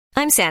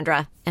I'm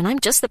Sandra, and I'm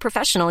just the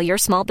professional your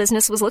small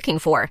business was looking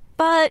for.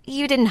 But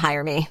you didn't hire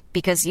me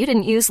because you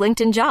didn't use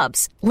LinkedIn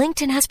Jobs.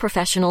 LinkedIn has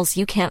professionals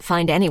you can't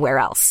find anywhere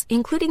else,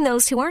 including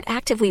those who aren't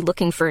actively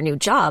looking for a new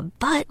job,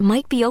 but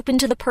might be open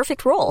to the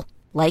perfect role,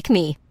 like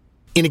me.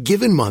 In a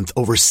given month,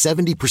 over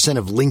 70%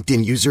 of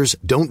LinkedIn users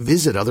don't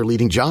visit other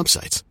leading job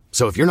sites.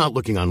 So if you're not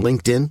looking on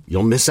LinkedIn,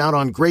 you'll miss out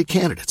on great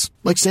candidates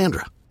like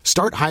Sandra.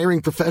 Start hiring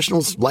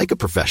professionals like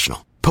a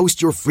professional. Post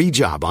your free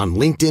job on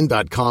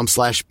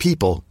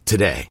linkedin.com/people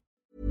today.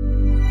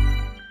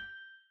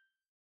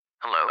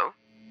 Hello?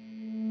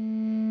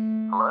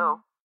 Hello?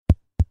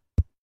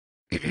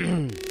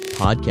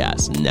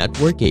 Podcast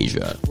Network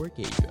Asia.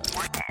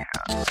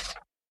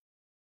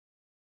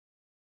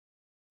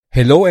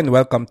 Hello and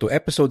welcome to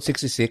episode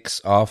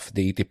 66 of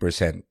The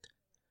 80%.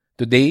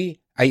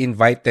 Today, I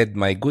invited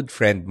my good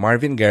friend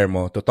Marvin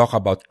Germo to talk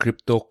about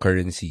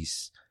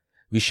cryptocurrencies.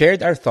 We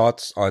shared our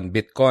thoughts on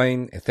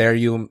Bitcoin,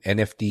 Ethereum,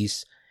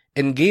 NFTs,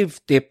 and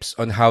gave tips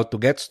on how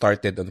to get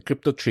started on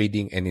crypto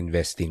trading and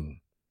investing.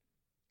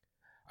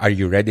 Are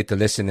you ready to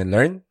listen and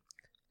learn?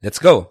 Let's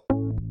go!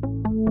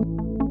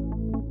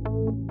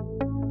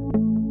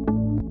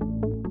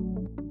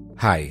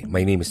 Hi,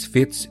 my name is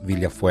Fitz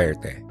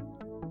Villafuerte.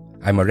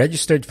 I'm a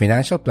registered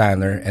financial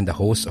planner and the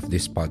host of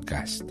this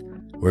podcast,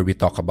 where we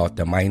talk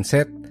about the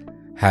mindset,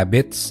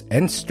 habits,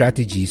 and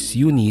strategies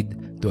you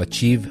need to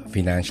achieve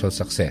financial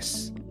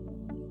success.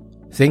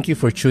 Thank you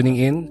for tuning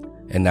in,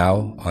 and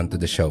now on to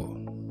the show.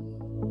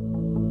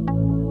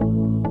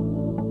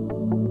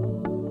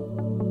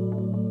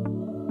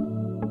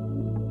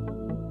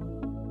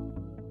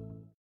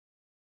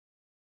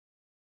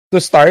 To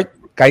start,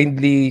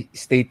 kindly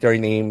state your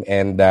name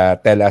and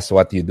tell us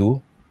what you do.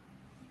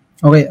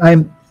 Okay,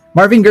 I'm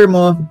Marvin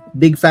Germo,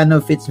 big fan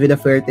of Fitz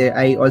Villafuerte.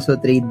 I also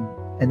trade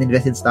and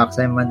invest in stocks.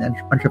 I'm an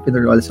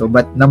entrepreneur also.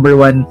 But number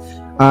one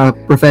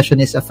profession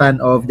is a fan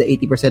of the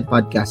 80%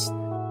 podcast.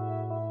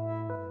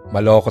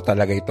 Maloko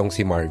talaga itong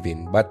si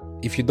Marvin. But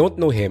if you don't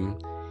know him,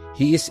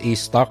 he is a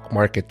stock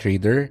market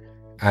trader,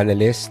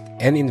 analyst,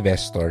 and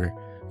investor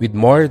with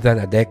more than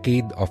a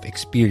decade of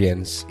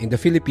experience in the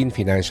Philippine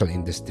financial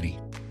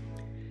industry.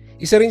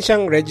 Isa rin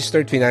siyang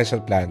registered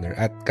financial planner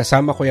at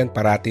kasama ko yan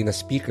parati na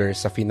speaker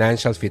sa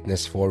Financial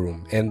Fitness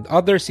Forum and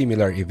other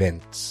similar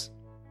events.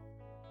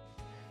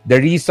 The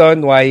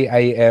reason why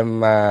I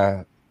am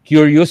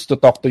curious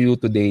to talk to you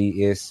today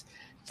is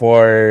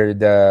for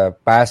the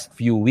past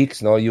few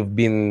weeks, you've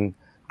been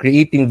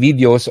creating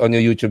videos on your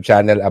YouTube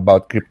channel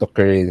about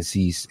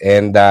cryptocurrencies.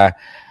 And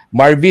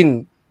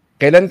Marvin,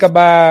 kailan ka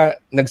ba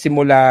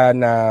nagsimula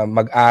na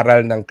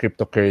mag-aral ng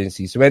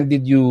cryptocurrencies? When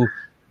did you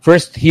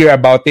first hear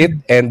about it,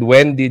 and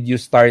when did you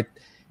start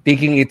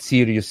taking it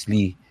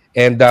seriously?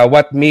 And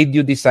what made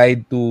you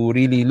decide to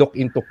really look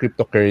into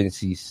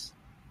cryptocurrencies?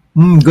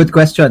 Good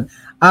question.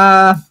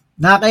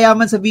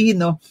 Nakakayaman sabihin,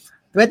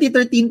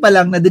 2013 pa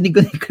lang nadinig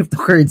ko na yung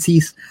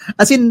cryptocurrencies.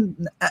 As in,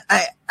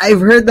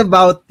 I've heard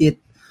about it.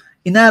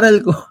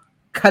 Inaral ko.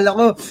 Kala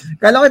ko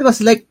it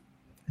was like,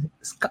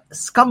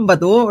 scam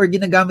ba to? Or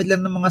ginagamit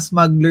lang ng mga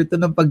smuggler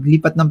to ng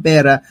paglipat ng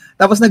pera.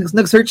 Tapos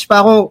nag-search pa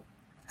ako.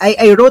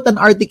 I wrote an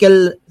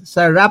article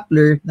sa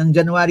Rappler ng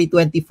January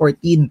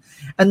 2014.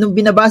 And nung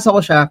binabasa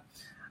ko siya,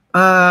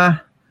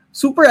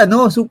 super,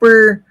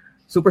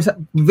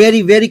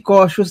 very, very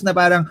cautious na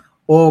parang,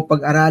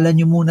 pag-aralan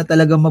nyo muna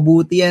talaga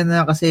mabuti yan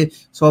kasi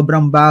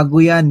sobrang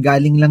bago yan.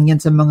 Galing lang yan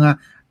sa mga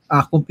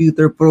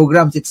computer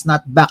programs. It's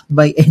not backed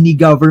by any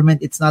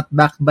government. It's not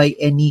backed by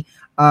any,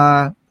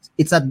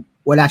 hindi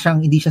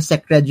siya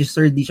SEC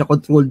registered, hindi siya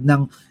controlled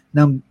ng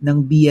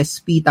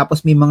BSP.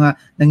 Tapos may mga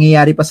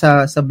nangyayari pa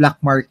sa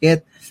black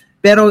market.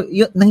 Pero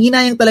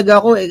nanghinayang talaga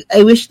ako.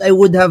 I wished I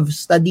would have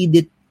studied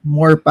it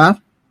more pa.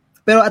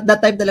 Pero at that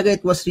time talaga,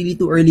 it was really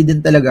too early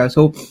din talaga.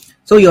 So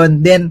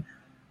yun. Then,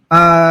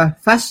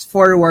 fast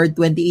forward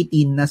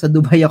 2018, nasa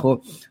Dubai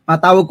ako.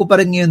 Tawag ko pa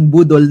rin ngayon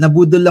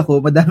nabudol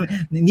ako.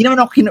 Hindi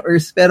naman ako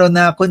kino-earth, pero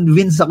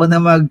na-convince ako na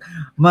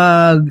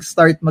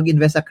mag-start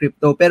mag-invest sa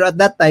crypto. Pero at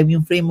that time,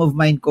 yung frame of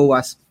mind ko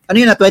was,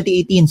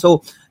 2018.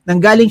 So,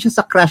 nanggaling siya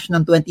sa crash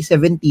ng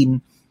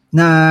 2017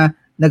 na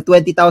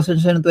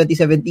nag-20,000 siya ng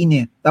 2017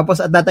 eh. Tapos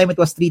at that time, it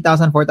was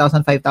 3,000,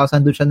 4,000,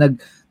 5,000.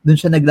 Doon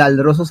siya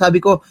naglalaro. So sabi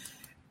ko,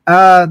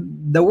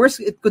 the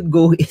worst it could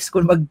go is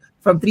kung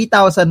from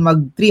 3,000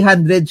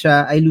 mag-300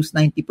 siya, I lose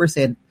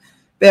 90%.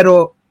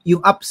 Pero yung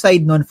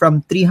upside nun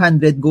from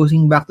 300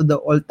 going back to the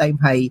all-time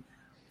high,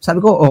 sabi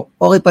ko,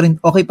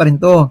 okay pa rin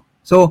to.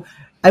 So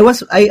I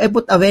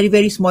put a very,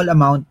 very small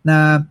amount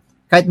na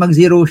kahit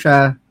mag-zero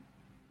siya,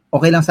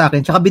 okay lang sa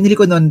akin. Tsaka binili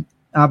ko nun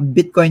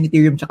Bitcoin,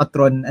 Ethereum, tsaka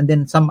Tron, and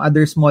then some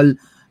other small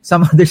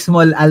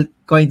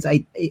altcoins,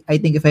 I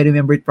think if I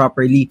remember it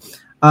properly.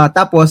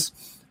 Tapos,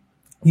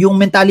 yung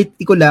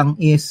mentality ko lang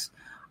is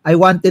I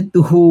wanted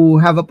to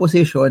have a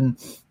position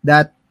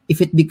that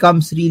if it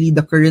becomes really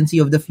the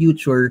currency of the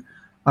future,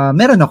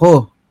 meron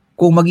ako.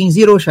 Kung maging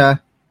zero siya,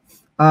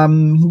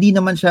 hindi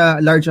naman siya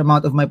large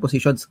amount of my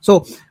positions.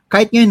 So,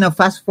 kahit ngayon na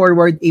fast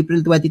forward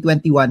April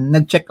 2021,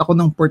 nag-check ako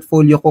ng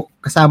portfolio ko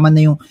kasama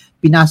na yung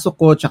pinasok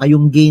ko tsaka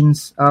yung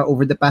gains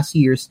over the past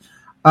years.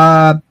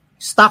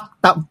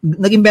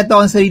 Nag-invento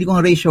ako ng sarili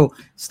kong ratio.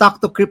 Stock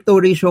to crypto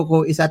ratio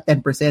ko is at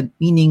 10%.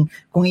 Meaning,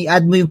 kung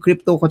i-add mo yung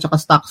crypto ko tsaka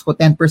stocks ko,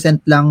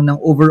 10% lang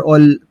ng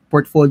overall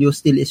portfolio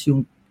still is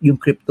yung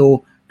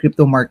crypto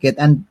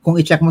market. And kung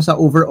i-check mo sa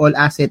overall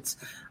assets,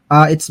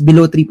 it's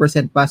below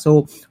 3% pa.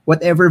 So,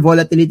 whatever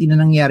volatility na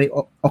nangyari,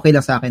 okay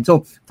lang sa akin.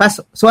 So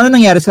ano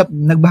nangyari sa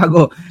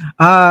nagbago?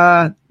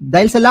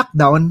 Dahil sa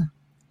lockdown,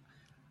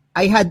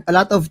 I had a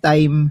lot of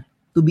time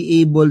to be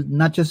able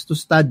not just to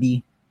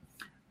study,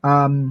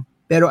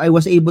 pero I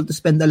was able to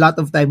spend a lot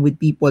of time with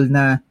people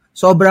na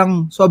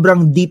sobrang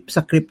deep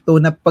sa crypto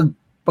na pag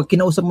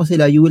kinausap mo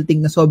sila, you will think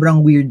na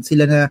sobrang weird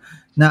sila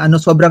na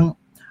sobrang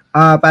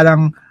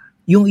parang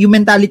yung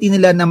mentality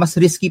nila na mas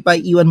risky pa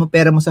iwan mo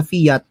pera mo sa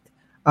fiat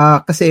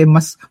kasi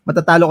mas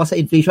matatalo ka sa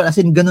inflation, as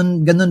in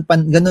ganun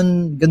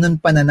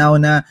pananaw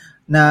na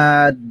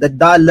the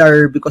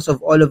dollar, because of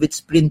all of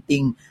its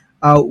printing,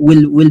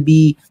 will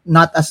be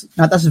not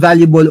as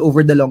valuable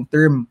over the long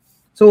term.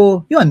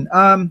 So yun,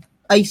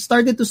 I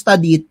started to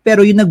study it,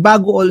 pero yung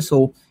nagbago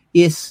also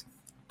is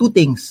two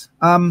things.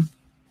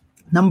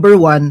 Number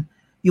one,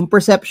 yung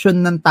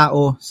perception ng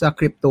tao sa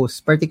cryptos,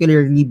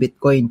 particularly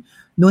Bitcoin.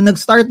 Noong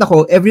nag-start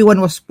ako,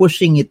 everyone was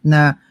pushing it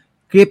na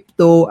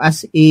crypto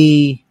as a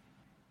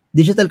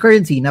digital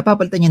currency,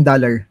 napapalitan yung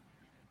dollar.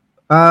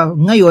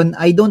 Ngayon,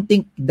 I don't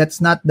think that's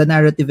not the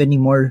narrative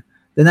anymore.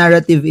 The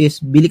narrative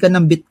is, bili ka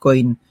ng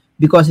Bitcoin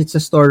because it's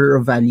a store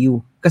of value.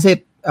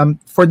 Kasi,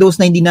 for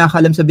those na hindi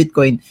nakakalam sa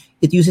Bitcoin,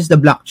 it uses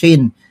the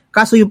blockchain.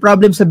 Kaso yung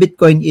problem sa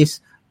Bitcoin is,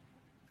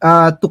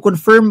 to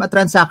confirm a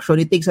transaction,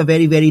 it takes a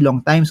very, very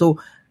long time. So,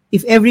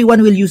 if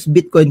everyone will use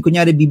Bitcoin,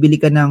 kunyari bibili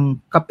ka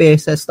ng kape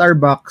sa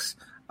Starbucks,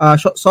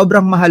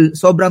 sobrang mahal,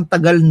 sobrang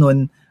tagal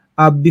nun,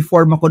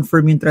 before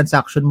ma-confirm yung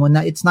transaction mo,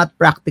 na it's not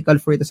practical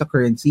for it as a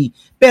currency.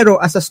 Pero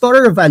as a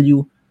store of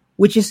value,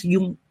 which is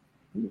yung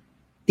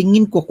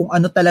tingin ko kung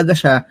ano talaga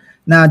siya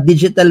na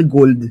digital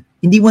gold,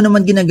 hindi mo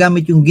naman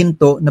ginagamit yung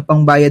ginto na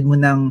pangbayad mo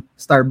ng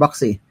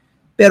Starbucks eh.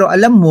 Pero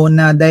alam mo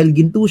na dahil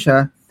ginto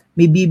siya,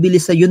 may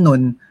bibili sa yun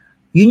nun,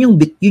 yun yung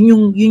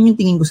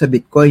tingin ko sa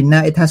Bitcoin,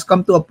 na it has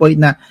come to a point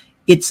na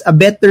it's a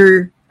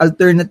better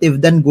alternative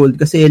than gold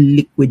kasi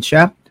liquid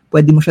siya.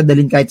 Pwede mo siya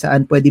dalhin kahit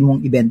saan, pwede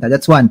mong ibenta.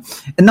 That's one.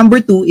 And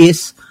number two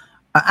is,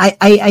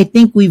 I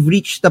think we've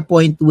reached the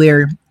point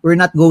where we're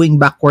not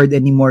going backward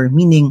anymore.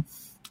 Meaning,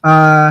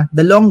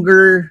 the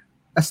longer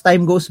as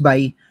time goes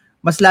by,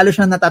 mas lalo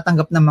siyang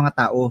natatanggap ng mga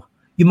tao.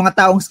 Yung mga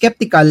taong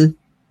skeptical,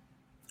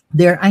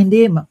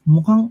 hindi,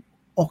 mukhang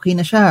okay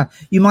na siya.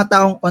 Yung mga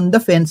taong on the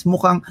fence,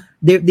 mukhang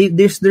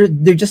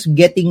they're just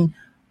getting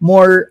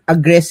more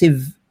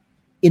aggressive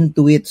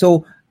into it.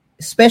 So,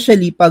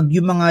 especially pag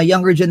yung mga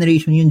younger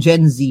generation, yung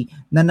Gen Z,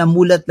 na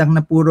namulat lang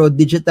na puro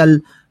digital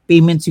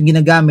payments yung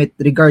ginagamit,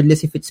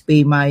 regardless if it's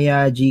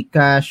Paymaya,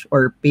 GCash,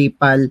 or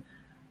PayPal,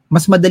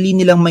 mas madali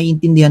nilang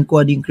maintindihan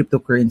kung ano yung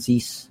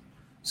cryptocurrencies.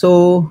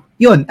 So,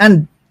 yun.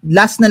 And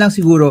last na lang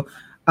siguro,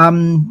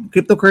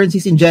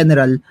 cryptocurrencies in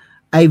general,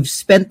 I've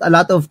spent a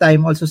lot of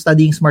time also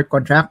studying smart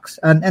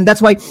contracts. And that's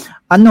why,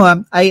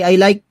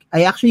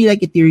 I actually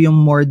like Ethereum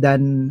more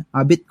than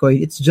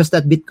Bitcoin. It's just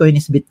that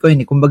Bitcoin is Bitcoin.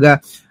 Kumbaga,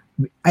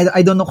 I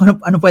don't know kung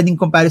ano pwedeng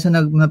comparison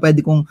na pwede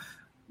kong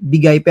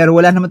bigay, pero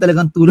wala naman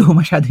talagang tulo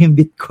masyado yung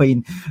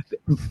Bitcoin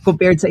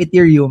compared sa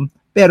Ethereum.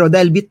 Pero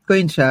dahil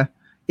Bitcoin siya,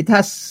 it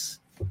has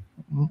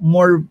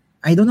more,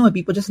 I don't know,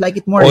 people just like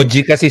it more.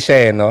 OG kasi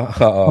siya no?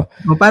 Oo.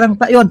 Parang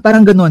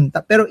ganun.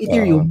 Pero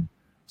Ethereum,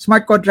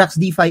 smart contracts,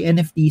 DeFi,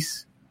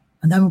 NFTs,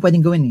 ang dami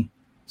pwedeng gawin eh.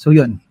 So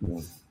yun.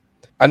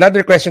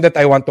 Another question that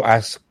I want to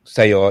ask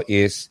sa'yo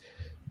is,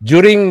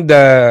 during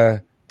the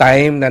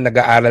time na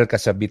nag-aaral ka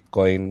sa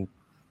Bitcoin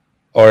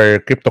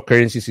or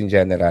cryptocurrencies in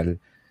general,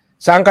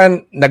 saan ka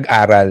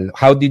nag-aral?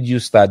 How did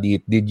you study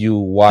it? Did you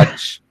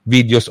watch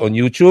videos on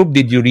YouTube?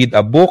 Did you read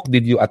a book?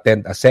 Did you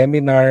attend a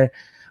seminar?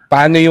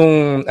 Paano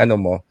yung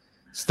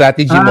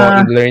strategy mo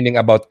in learning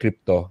about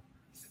crypto?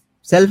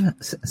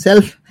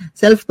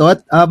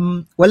 Self-taught.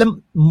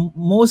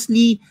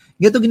 Mostly,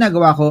 ganito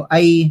ginagawa ko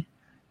ay,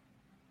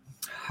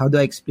 how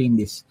do I explain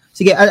this?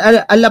 Sige,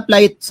 I'll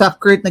apply it sa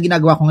current na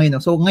ginagawa ko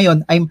ngayon. So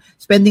ngayon, I'm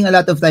spending a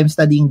lot of time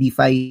studying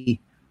DeFi.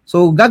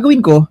 So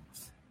gagawin ko,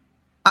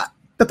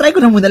 tatry ko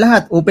na muna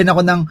lahat. Open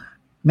ako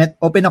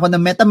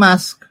ng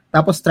MetaMask,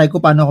 tapos try ko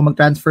paano ako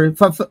mag-transfer.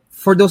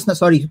 For those na,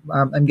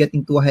 I'm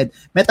getting too ahead.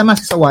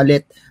 MetaMask is a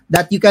wallet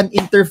that you can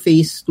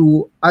interface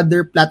to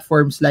other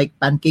platforms like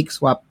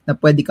PancakeSwap na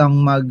pwede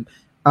kang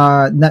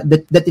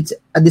that it's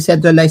a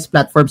decentralized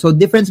platform. So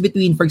difference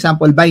between, for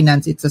example,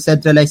 Binance, it's a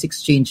centralized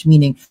exchange,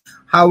 meaning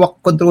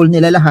hawak control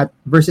nila lahat,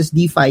 versus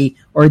DeFi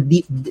or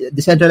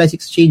decentralized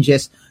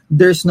exchanges,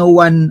 there's no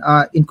one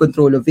in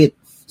control of it.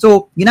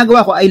 So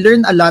ginagawa ko, I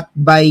learn a lot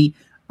by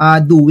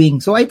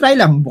doing. So I try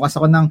lang, bukas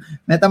ako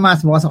ng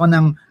MetaMask, bukas ako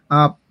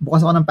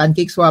ng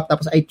PancakeSwap,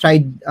 tapos I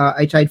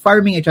tried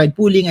farming, I tried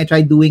pooling, I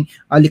tried doing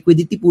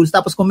liquidity pools.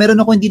 Tapos kung meron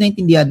ako hindi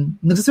naintindihan,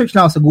 nagse-search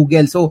lang ako sa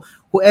Google. So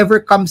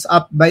whoever comes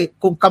out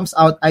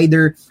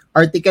either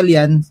article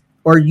yan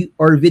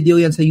or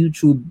video yan sa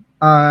YouTube,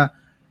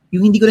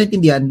 yung hindi ko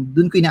naintindihan,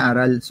 dun ko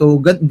inaaral.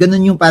 So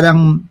ganun yung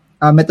parang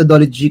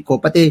methodology ko.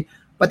 Pati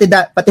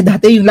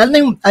dati yung lalo na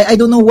yung I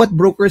don't know what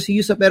brokers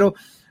you use, pero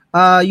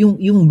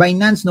yung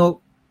Binance, no,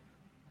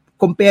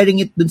 comparing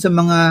it dun sa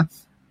mga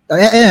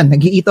ayan,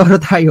 nag-eToro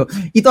tayo.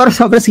 eToro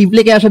sobrang simple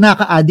kaya siya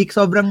nakaka-addict,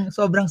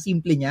 sobrang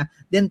simple niya.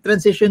 Then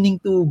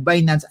transitioning to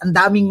Binance, ang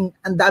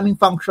daming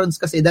functions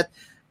kasi that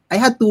I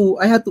had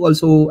to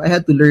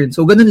learn.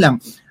 So ganun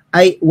lang.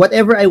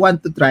 Whatever I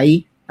want to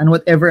try and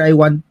whatever I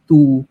want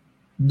to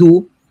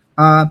do,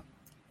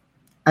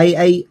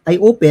 I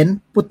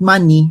open, put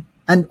money,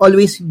 and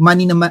always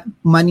money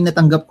na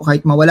tanggap ko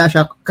kahit mawala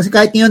siya. Kasi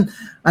kahit ngayon,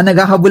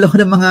 naghahabol ako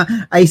ng mga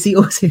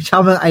ICOs,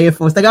 mga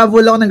IFOs.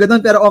 Naghahabol ako ng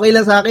ganun, pero okay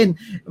lang sa akin.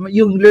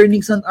 Yung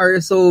learnings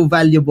are so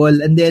valuable.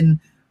 And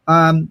then,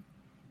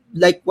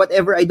 like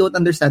whatever I don't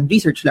understand,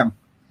 research lang.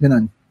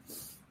 Ganun.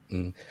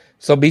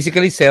 So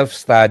basically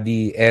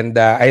self-study. And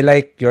I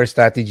like your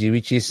strategy,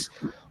 which is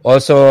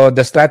also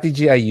the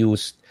strategy I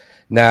used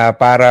na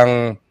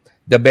parang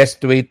the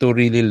best way to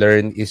really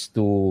learn is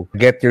to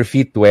get your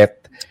feet wet,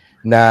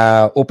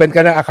 na open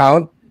ka ng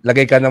account,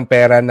 lagay ka ng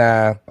pera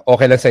na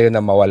okay lang sa'yo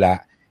na mawala,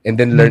 and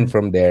then learn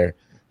from there.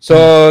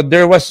 So,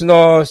 there was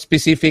no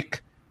specific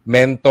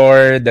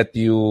mentor that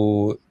you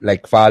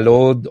like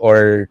followed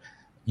or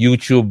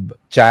YouTube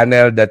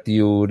channel that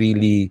you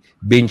really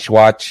binge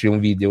watch yung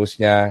videos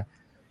niya.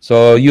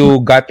 So, you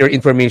got your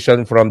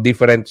information from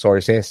different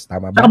sources.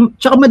 Tama ba?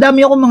 Tsaka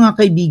madami ako mga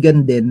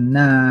kaibigan din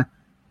na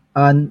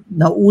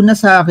nauna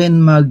sa akin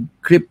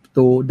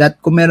mag-crypto,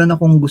 that kung meron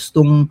akong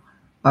gustong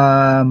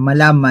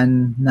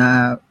malaman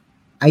na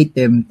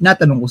item,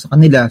 tinatanong ko sa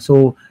kanila.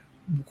 So,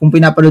 kung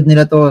pinapanood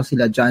nila to,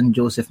 sila John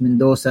Joseph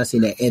Mendoza,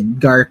 sila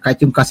Edgar,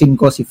 kahit yung cousin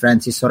ko, si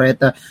Francis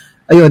Soreta.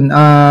 Ayun,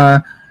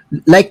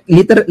 like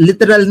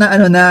literal na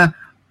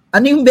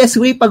ano yung best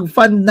way pag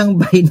fund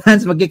ng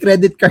Binance,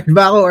 magki-credit card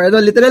ba ako or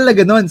literal na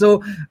ganoon. So,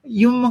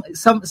 yung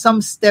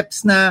some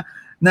steps na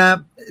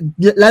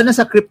lalo na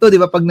sa crypto, di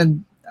ba, pag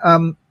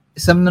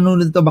sa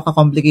nanonood to, baka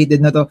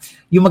complicated na to.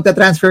 Yung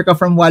magta-transfer ka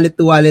from wallet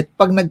to wallet,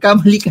 pag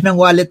nagkamali ka ng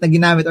wallet na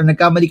ginamit or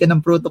nagkamali ka ng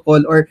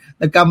protocol or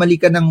nagkamali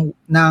ka ng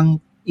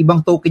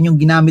ibang token yung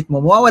ginamit mo,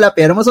 mawawala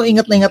pera mo. So,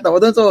 ingat na ingat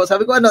ako doon. So,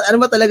 sabi ko, ano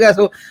ba talaga?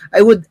 So, I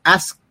would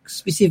ask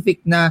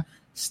specific na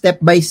step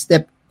by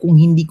step kung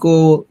hindi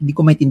ko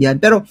maintindihan.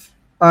 Pero,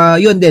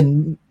 yun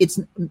din,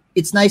 it's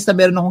nice na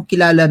meron akong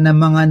kilala na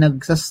mga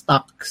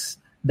nagsa-stocks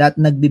that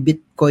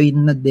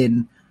nagbi-Bitcoin na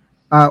din,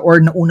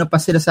 or nauna pa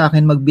sila sa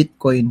akin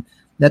mag-Bitcoin,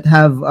 that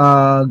have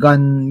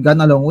gone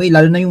a long way.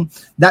 Lalo na yung,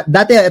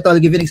 dati, ito, I'll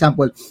give you an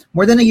example.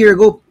 More than a year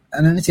ago,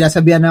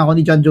 sinasabihan na ako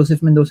ni John Joseph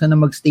Mendoza na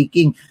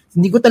mag-staking.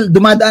 Hindi ko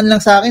dumadaan lang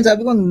sa akin.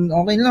 Sabi ko,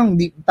 okay lang.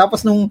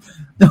 Tapos nung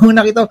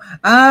nakita ko,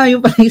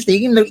 yung pala yung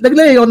staking,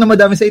 naglagay ako na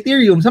madami sa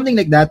Ethereum. Something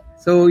like that.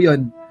 So,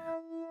 yun.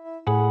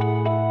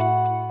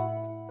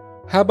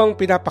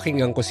 Habang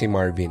pinapakinggan ko si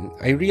Marvin,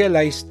 I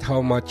realized how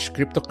much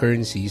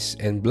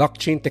cryptocurrencies and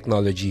blockchain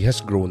technology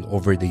has grown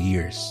over the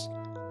years.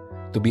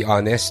 To be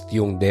honest,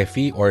 yung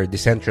DeFi or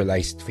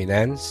decentralized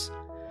finance,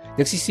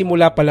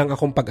 nagsisimula pa lang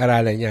akong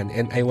pag-aralan yan,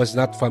 and I was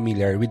not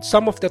familiar with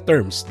some of the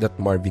terms that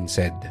Marvin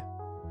said.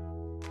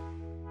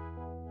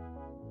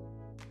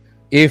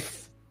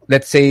 If,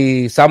 let's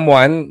say,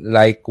 someone,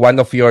 like one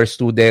of your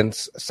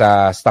students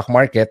sa stock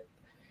market,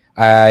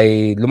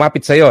 ay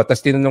lumapit sa'yo,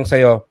 tapos tinanong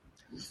sa'yo,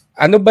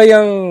 ano ba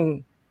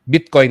yung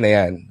Bitcoin na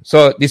yan?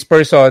 So, this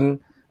person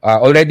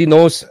already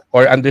knows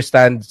or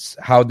understands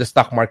how the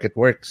stock market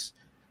works.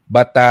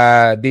 But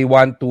they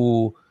want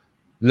to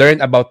learn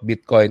about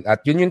Bitcoin.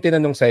 At yun yung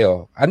tinanong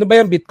sa'yo. Ano ba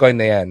yung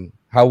Bitcoin na yan?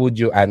 How would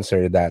you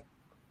answer that?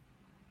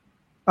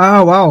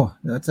 Wow.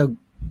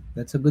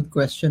 That's a good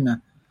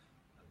question.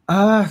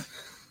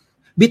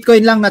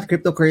 Bitcoin lang, not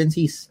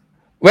cryptocurrencies.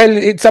 Well,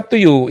 it's up to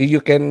you.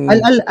 You can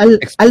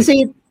I'll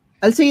say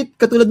it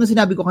katulad ng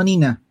sinabi ko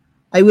kanina.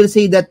 I will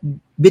say that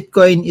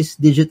Bitcoin is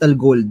digital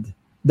gold.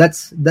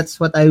 That's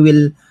what I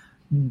will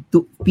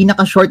do.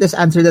 Pinaka shortest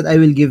answer that I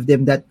will give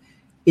them, that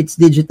it's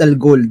digital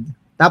gold.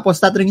 Tapos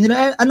tatanungin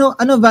nila,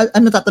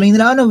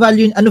 ano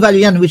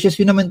value yan, which is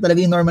yun naman talaga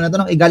yung normal na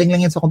tanong, galing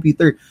lang yan sa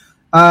computer.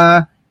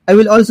 I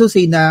will also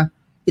say na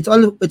it's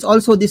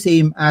also the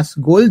same as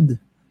gold.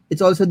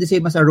 It's also the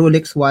same as a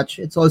Rolex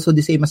watch. It's also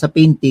the same as a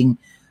painting.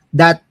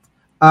 That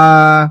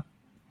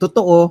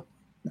totoo,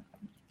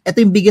 ito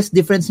yung biggest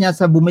difference niya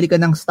sa bumili ka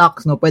ng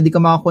stocks, no? Pwede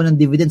ka makakuha ng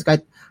dividends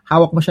kahit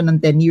hawak mo siya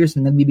ng 10 years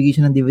na nagbibigay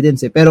siya ng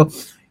dividends. Pero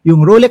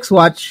yung Rolex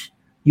watch,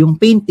 yung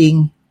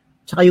painting,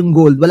 tsaka yung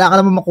gold, wala ka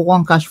naman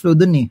makukuha ang cash flow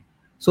dun eh.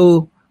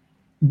 So,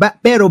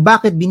 pero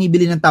bakit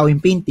binibili ng tao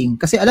yung painting?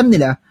 Kasi alam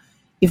nila,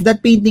 if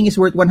that painting is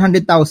worth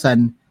 100,000,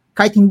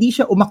 kahit hindi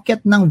siya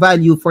umakyat ng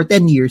value for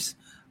 10 years,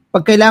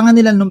 pag kailangan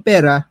nila ng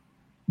pera,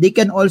 they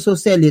can also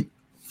sell it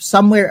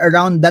somewhere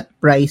around that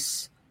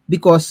price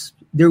because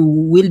there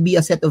will be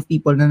a set of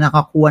people na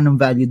nakakuha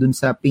ng value dun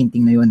sa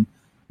painting na yun.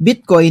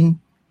 Bitcoin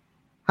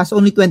has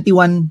only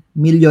 21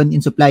 million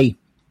in supply.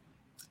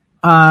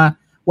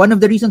 One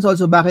of the reasons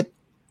also bakit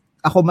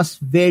ako mas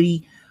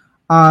very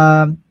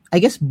I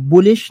guess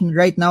bullish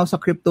right now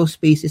sa crypto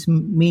space is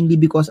mainly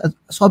because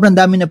sobrang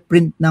dami na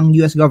print ng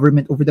US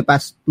government over the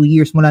past 2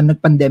 years mula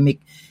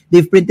nag-pandemic.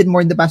 They've printed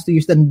more in the past 2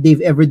 years than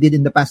they've ever did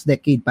in the past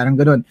decade. Parang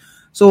gano'n.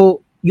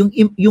 So, yung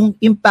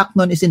impact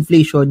nun is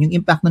inflation. Yung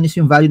impact nun is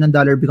yung value ng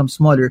dollar becomes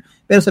smaller.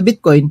 Pero sa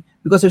Bitcoin,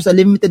 because there's a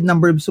limited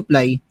number of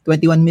supply,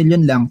 21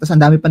 million lang, tapos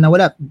ang dami pa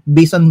nawala.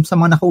 Based on sa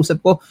mga nakausap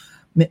ko,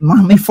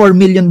 may 4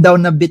 million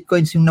down na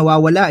Bitcoins yung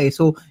nawawala eh.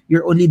 So,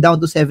 you're only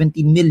down to 17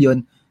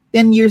 million.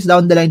 10 years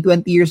down the line,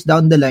 20 years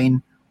down the line,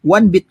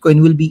 one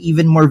Bitcoin will be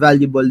even more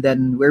valuable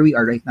than where we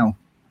are right now.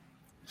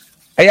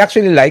 I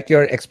actually like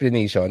your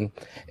explanation.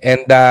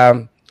 And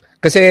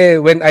kasi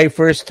when I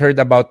first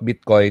heard about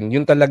Bitcoin,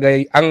 yun talaga,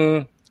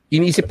 ang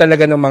iniisip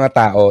talaga ng mga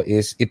tao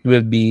is it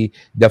will be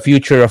the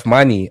future of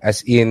money. As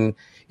in,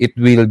 it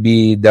will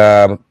be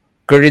the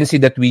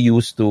currency that we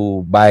use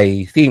to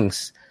buy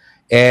things.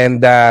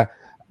 And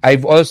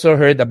I've also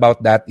heard about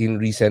that in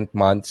recent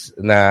months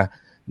na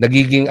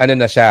nagiging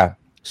na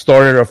siya,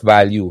 storer of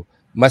value.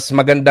 Mas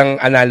magandang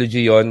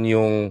analogy yon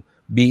yung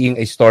being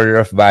a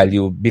storer of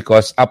value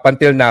because up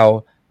until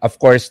now, of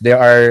course, there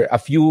are a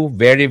few,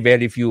 very,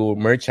 very few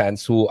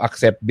merchants who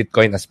accept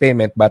Bitcoin as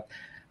payment, but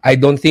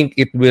I don't think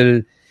it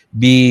will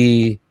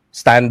be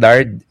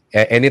standard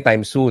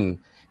anytime soon.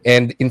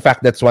 And in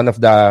fact, that's one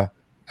of the,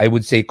 I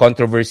would say,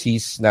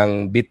 controversies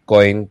ng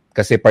Bitcoin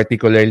kasi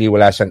particularly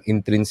wala siyang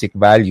intrinsic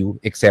value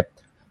except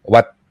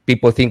what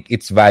people think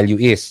its value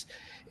is.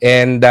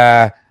 And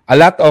a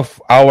lot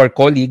of our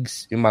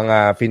colleagues, yung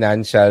mga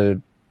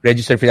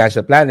registered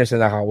financial planners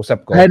na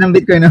nakakausap ko. Ayaw ng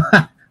Bitcoin, no?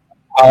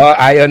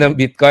 Ayaw ng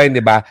Bitcoin, di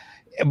ba?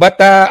 But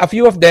a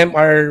few of them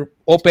are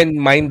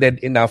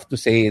open-minded enough to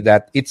say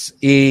that it's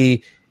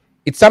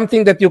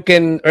something that you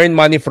can earn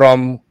money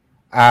from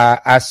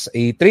as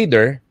a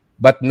trader,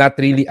 but not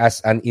really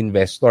as an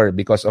investor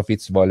because of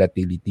its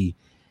volatility.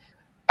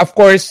 Of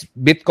course,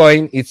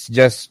 Bitcoin is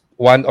just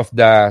one of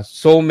the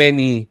so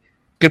many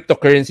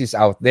cryptocurrencies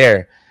out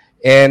there.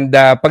 And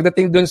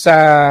pagdating dun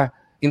sa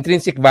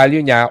intrinsic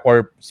value niya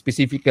or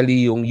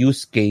specifically yung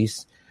use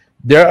case,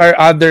 there are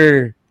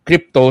other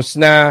cryptos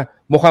na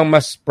mukhang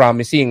mas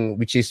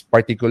promising, which is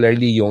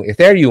particularly yung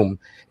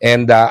Ethereum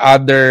and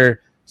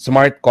other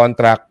smart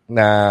contract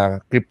na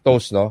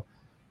cryptos, no?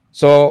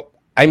 So,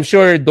 I'm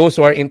sure those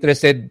who are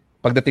interested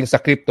pagdating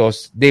sa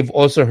cryptos, they've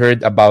also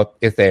heard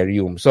about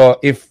Ethereum. So,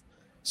 if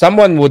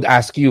someone would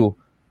ask you,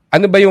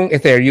 ano ba yung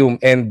Ethereum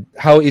and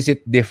how is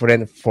it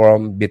different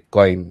from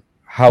Bitcoin?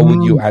 How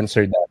would you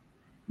answer that?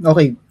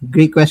 Okay,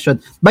 great question.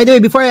 By the way,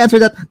 before I answer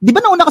that, di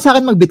ba nauna ka sa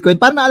akin mag-Bitcoin?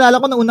 Parang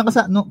naalala ko nauna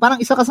ka parang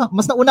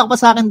mas nauna ka pa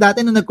sa akin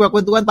dati nung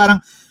nagkukwentuhan, parang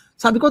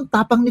sabi ko,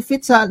 tapang ni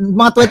Fitz sa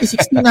mga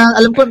 2016 na,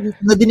 alam ko,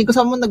 nadinig ko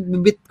sa mo,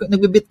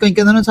 nagbe-Bitcoin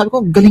ka na nun. Sabi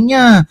ko, galing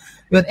niya.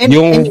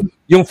 Yun.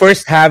 Yung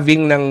first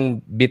halving ng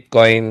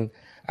Bitcoin,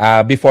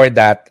 before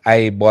that,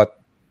 I bought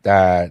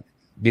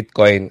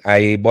Bitcoin.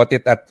 I bought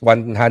it at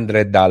 $100,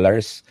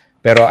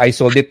 pero I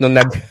sold it nung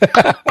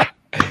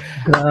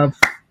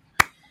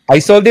I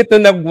sold it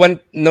nung nag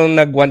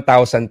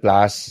 1,000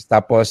 plus.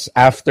 Tapos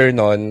after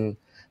nun,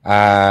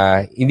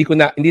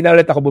 hindi na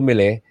ulit ako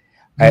bumili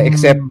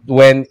except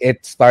when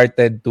it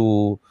started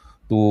to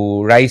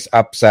rise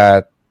up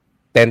sa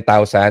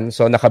 10,000.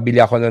 So nakabili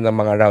ako nun ng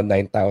mga around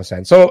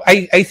 9,000. So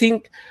I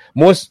think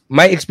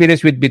my experience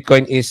with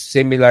Bitcoin is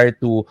similar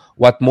to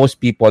what most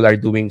people are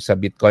doing sa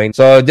Bitcoin.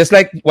 So just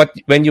like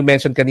when you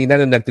mentioned kanina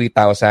nung nag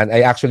 3,000,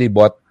 I actually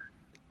bought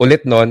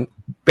ulit nun.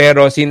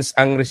 Pero since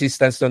ang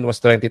resistance nun was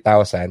 20,000,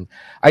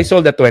 I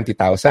sold at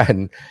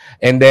 20,000.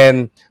 And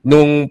then,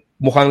 nung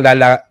mukhang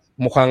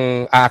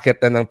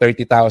aakit na ng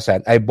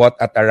 30,000, I bought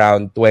at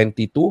around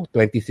 22,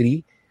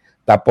 23.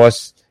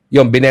 Tapos,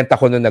 yung binenta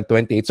ko nun nag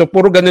 28. So,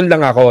 puro ganun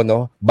lang ako,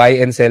 no?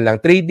 Buy and sell lang.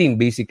 Trading,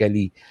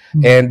 basically.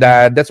 And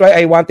that's why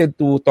I wanted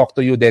to talk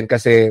to you din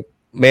kasi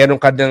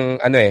meron ka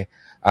ng,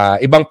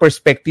 ibang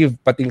perspective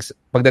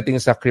pagdating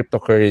sa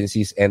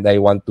cryptocurrencies and I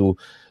want to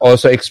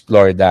also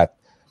explore that.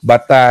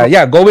 But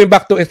going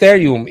back to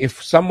Ethereum,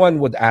 if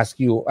someone would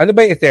ask you, ano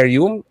ba yung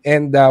Ethereum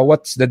and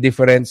what's the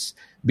difference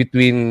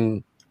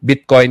between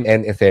Bitcoin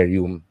and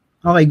Ethereum?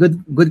 Okay,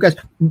 good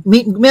question.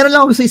 Meron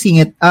lang ako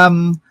sisingit.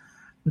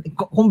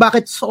 Kung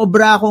bakit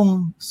sobra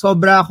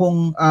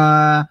akong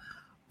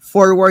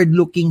forward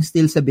looking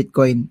still sa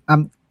Bitcoin.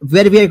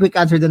 Very very quick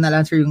answer then I'll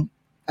answer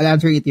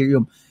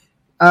Ethereum.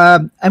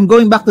 I'm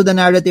going back to the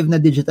narrative na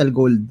digital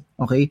gold,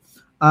 okay?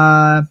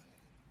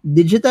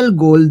 Digital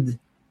gold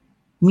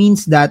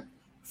means that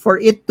for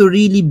it to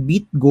really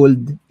beat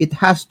gold, it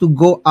has to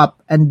go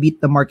up and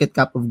beat the market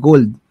cap of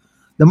gold.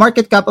 The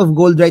market cap of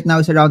gold right now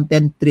is around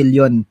 10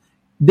 trillion.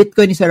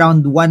 Bitcoin is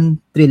around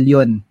 1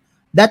 trillion.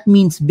 That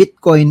means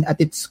Bitcoin at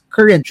its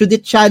current, should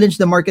it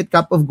challenge the market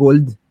cap of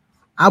gold,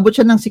 abot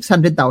siya ng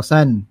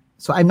 600,000.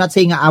 So I'm not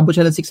saying aabot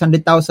siya ng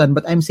 600,000,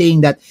 but I'm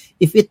saying that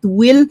if it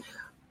will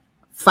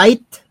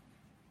fight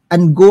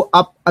and go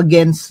up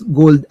against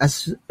gold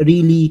as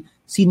really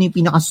sino yung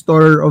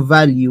pinaka-store of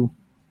value,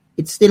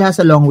 it still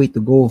has a long way to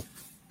go.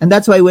 And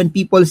that's why when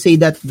people say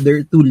that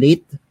they're too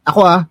late,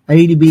 I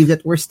really believe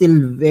that we're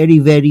still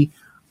very, very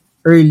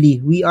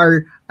early. We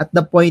are at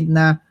the point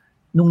na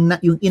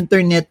yung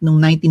internet nung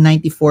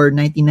 1994,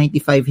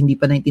 1995, hindi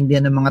pa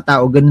naintindihan ng mga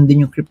tao. Ganun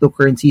din yung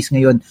cryptocurrencies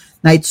ngayon,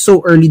 na it's so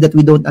early that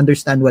we don't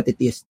understand what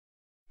it is.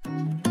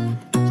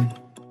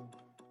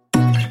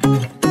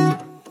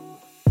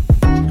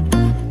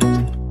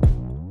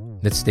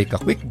 Let's take a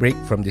quick break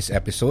from this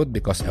episode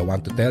because I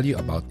want to tell you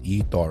about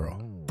eToro.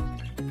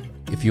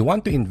 If you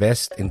want to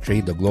invest and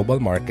trade the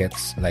global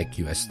markets like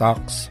US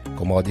stocks,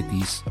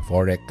 commodities,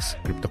 forex,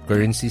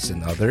 cryptocurrencies, and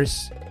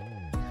others,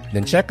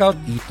 then check out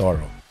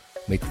eToro,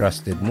 my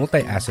trusted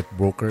multi-asset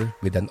broker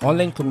with an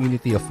online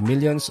community of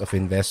millions of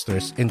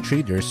investors and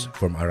traders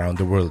from around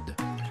the world.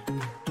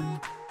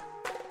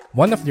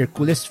 One of their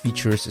coolest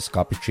features is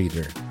Copy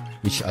Trader,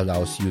 which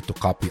allows you to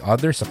copy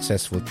other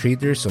successful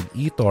traders on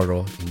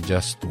eToro in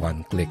just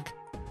one click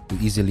to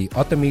easily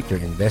automate your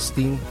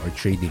investing or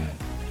trading.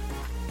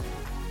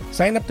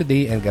 Sign up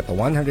today and get a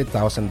 $100,000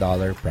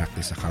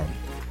 practice account.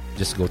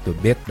 Just go to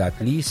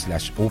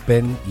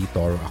bit.ly/open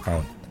eToro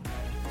account.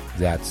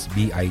 That's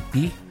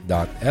bit.ly/open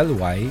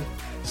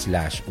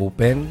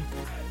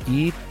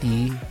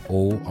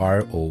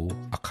eToro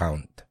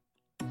account.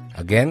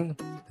 Again,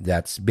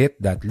 that's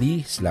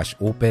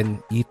bit.ly/open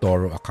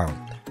eToro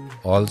account.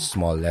 All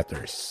small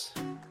letters.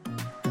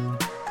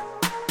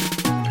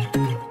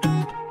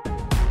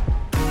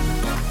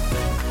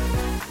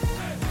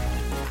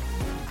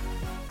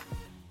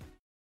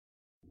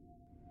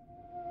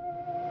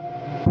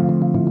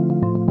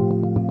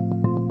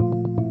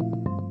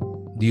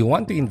 Do you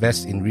want to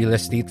invest in real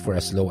estate for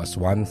as low as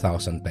 1,000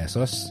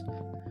 pesos?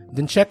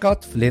 Then check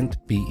out Flint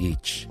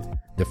PH,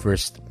 the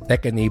first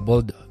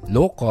tech-enabled,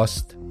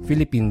 low-cost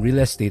Philippine real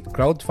estate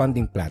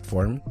crowdfunding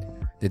platform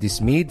that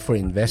is made for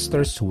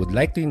investors who would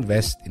like to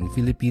invest in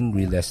Philippine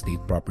real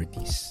estate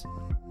properties.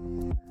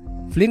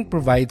 Flint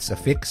provides a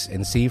fixed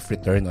and safe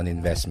return on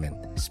investment,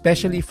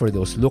 especially for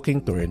those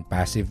looking to earn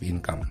passive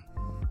income.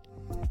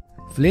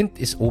 Flint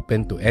is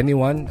open to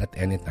anyone at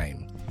any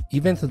time,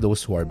 even to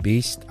those who are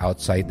based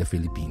outside the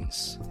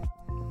Philippines.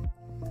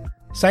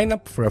 Sign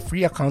up for a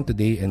free account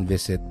today and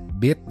visit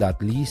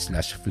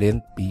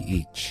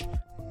bit.ly/flintph.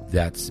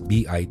 That's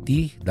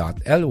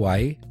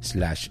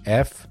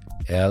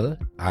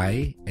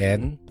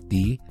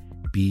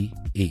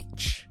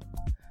bit.ly/FLINTPH.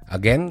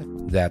 Again,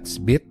 that's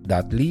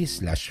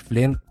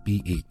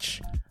bit.ly/flintph.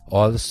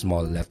 All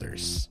small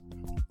letters.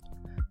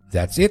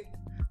 That's it.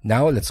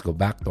 Now let's go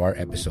back to our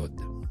episode.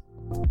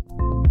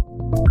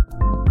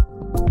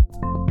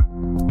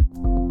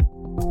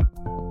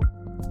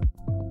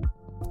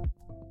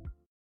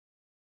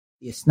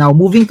 Yes. Now,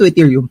 moving to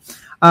Ethereum,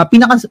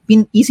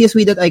 easiest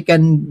way that I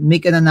can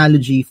make an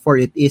analogy for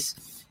it is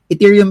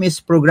Ethereum is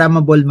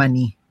programmable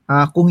money.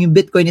 Kung yung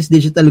Bitcoin is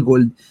digital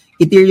gold,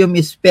 Ethereum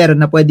is pera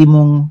na pwede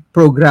mong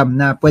program,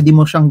 na pwede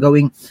mo siyang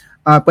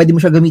pwede mo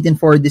siyang gamitin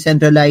for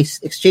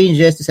decentralized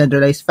exchanges,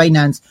 decentralized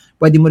finance,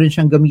 pwede mo rin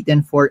siyang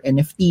gamitin for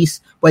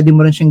NFTs, pwede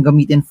mo rin siyang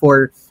gamitin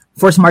for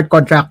smart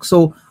contracts.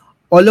 So,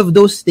 all of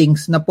those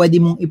things na pwede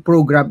mong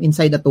i-program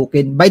inside a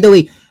token. By the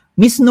way,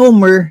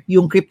 misnomer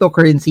yung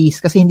cryptocurrencies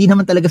kasi hindi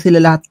naman talaga sila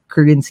lahat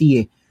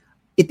currency eh.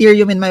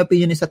 Ethereum, in my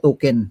opinion, is a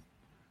token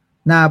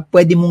na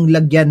pwede mong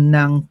lagyan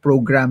ng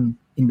program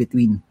in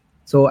between.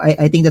 So,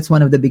 I think that's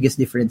one of the biggest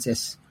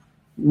differences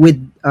with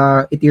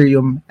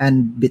Ethereum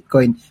and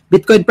Bitcoin.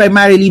 Bitcoin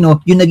primarily,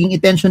 no, yung naging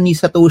intention ni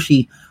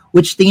Satoshi,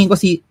 which tingin ko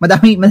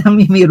madami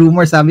may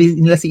rumor, sabi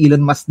nila si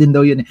Elon Musk din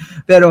daw yun eh.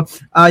 Pero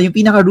yung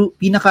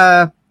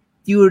pinaka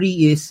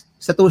theory is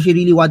Satoshi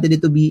really wanted it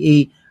to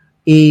be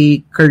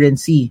a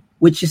currency,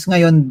 which is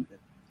ngayon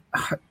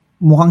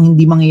mukhang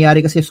hindi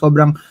mangyayari kasi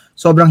sobrang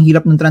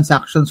hirap ng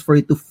transactions for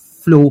it to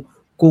flow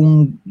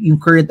kung yung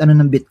current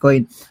ng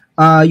Bitcoin.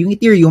 Yung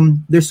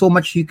Ethereum, there's so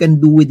much you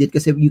can do with it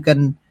kasi you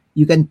can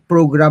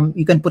program,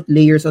 you can put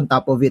layers on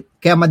top of it.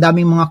 Kaya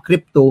madaming mga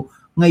crypto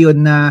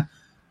ngayon na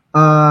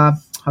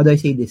how do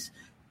I say this?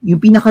 Yung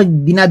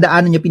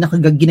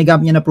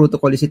ginagamit niya na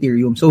protocol is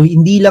Ethereum. So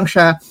hindi lang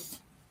siya,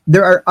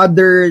 there are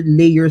other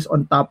layers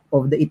on top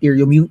of the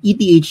Ethereum. Yung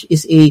ETH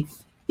is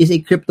a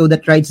crypto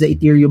that rides the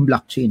Ethereum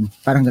blockchain.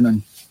 Parang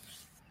ganun.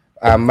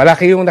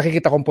 Malaki yung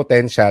nakikita kong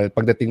potential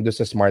pagdating doon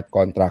sa smart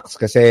contracts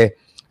kasi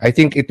I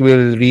think it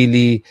will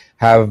really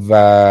have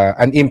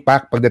an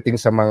impact pagdating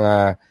sa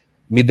mga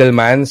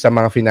middleman, sa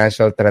mga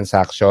financial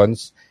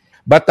transactions.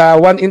 But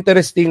one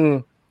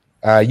interesting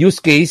use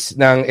case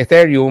ng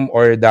Ethereum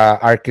or the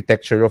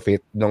architecture of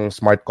it, ng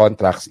smart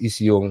contracts,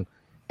 is yung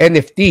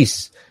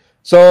NFTs.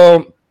 So,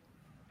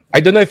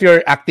 I don't know if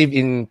you're active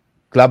in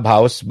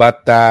Clubhouse,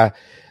 but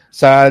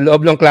sa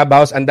loob ng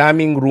Clubhouse, ang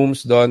daming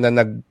rooms doon na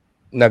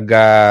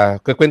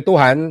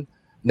nagkukwentuhan,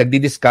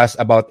 nagdi-discuss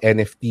about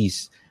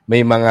NFTs.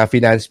 May mga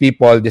finance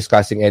people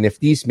discussing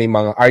NFTs, may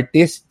mga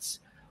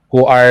artists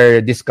who are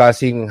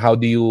discussing how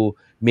do you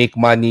make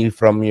money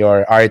from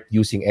your art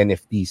using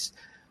NFTs.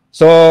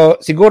 So,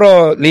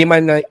 siguro,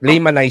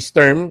 laymanized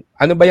term,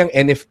 ano ba yung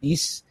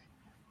NFTs?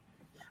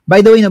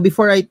 By the way,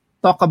 before I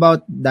talk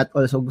about that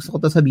also, gusto ko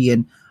to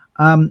sabihin,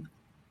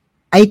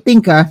 I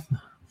think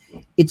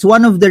it's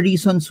one of the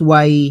reasons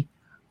why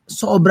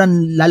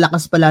sobrang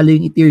lalakas palalo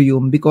yung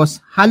Ethereum because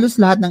halos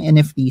lahat ng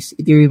NFTs,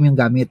 Ethereum yung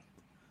gamit.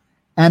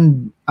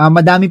 And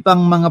madami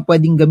pang mga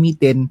pwedeng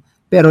gamitin,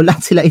 pero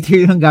lahat sila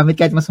Ethereum yung gamit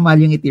kahit mas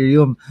mahal yung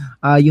Ethereum,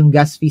 yung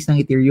gas fees ng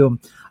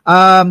Ethereum.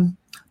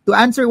 To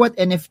answer what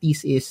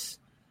NFTs is,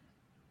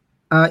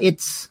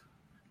 it's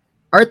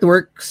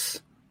artworks,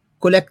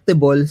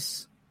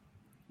 collectibles,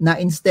 na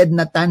instead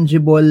na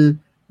tangible,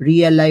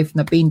 real-life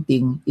na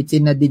painting, it's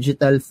in a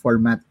digital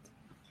format.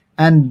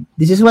 And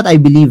this is what I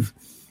believe.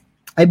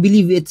 I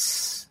believe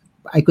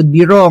I could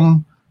be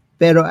wrong,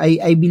 pero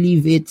I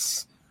believe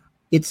it's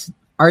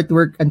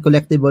artwork and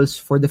collectibles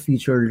for the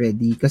future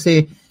already.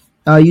 Kasi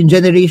yung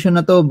generation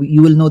na to,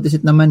 you will notice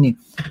it naman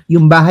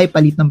yung bahay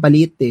palit ng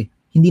palit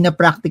Hindi na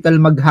practical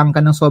maghang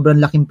ka ng sobrang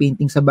laking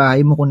painting sa bahay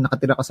mo kung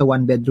nakatira ka sa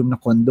one-bedroom na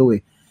condo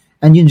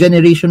And yung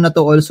generation na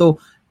to also,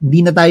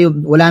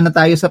 wala na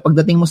tayo sa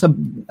pagdating mo sa,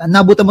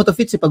 nabutan mo to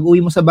Fitz pag uwi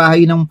mo sa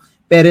bahay ng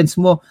parents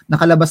mo,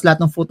 nakalabas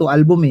lahat ng photo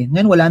album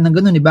Ngayon wala nang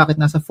ganun bakit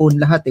nasa phone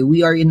lahat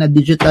We are in a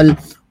digital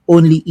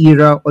only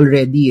era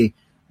already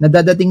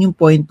Nadadating yung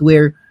point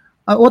where,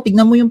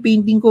 tignan mo yung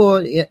painting ko,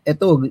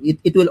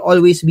 it will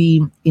always be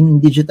in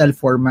digital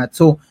format.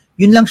 So,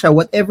 yun lang siya,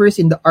 whatever is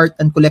in the art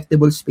and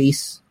collectible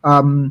space,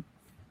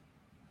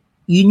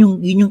 yun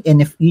yung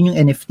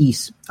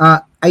NFTs.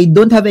 I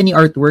don't have any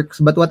artworks,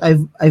 but what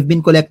I've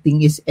been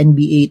collecting is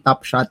NBA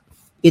Top Shot.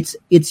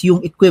 It's yung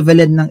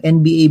equivalent ng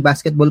NBA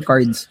basketball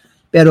cards,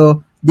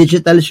 pero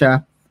digital siya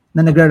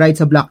na nagra-ride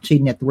sa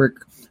blockchain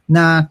network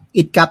na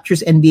it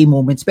captures NBA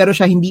moments, pero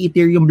siya hindi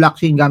Ethereum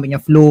blockchain gamit niya,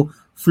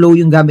 flow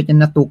yung gamit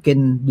niya na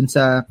token dun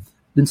sa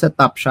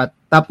Top Shot.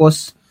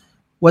 Tapos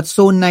what's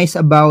so nice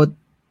about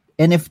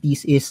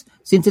NFTs is,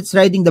 since it's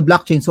riding the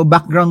blockchain, so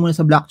background muna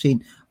sa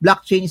blockchain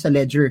is a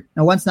ledger.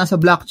 Now, once nasa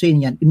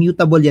blockchain yan,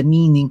 immutable yan,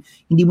 meaning,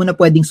 hindi mo na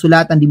pwedeng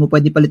sulatan, hindi mo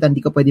pwedeng palitan,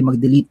 hindi ka pwedeng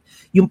mag-delete.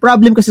 Yung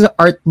problem kasi sa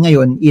art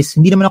ngayon is,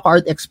 hindi naman ako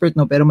art expert,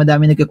 pero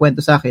madami nagkikwento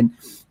sa akin,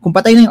 kung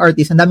patay na yung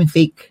artist, ang daming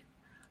fake.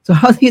 So,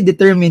 how do you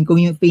determine kung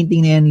yung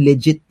painting na yan,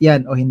 legit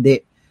yan o hindi?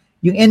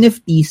 Yung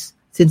NFTs,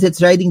 since it's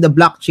riding the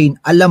blockchain,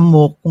 alam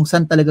mo kung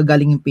saan talaga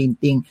galing yung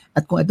painting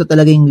at kung ito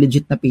talaga yung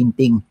legit na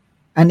painting.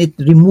 And it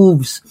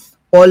removes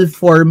all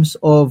forms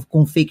of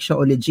kung fake siya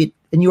o legit.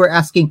 And you are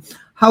asking,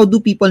 how do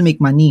people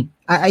make money?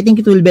 I think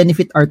it will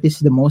benefit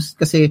artists the most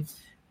kasi,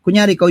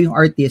 kunyari ikaw yung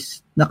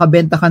artist,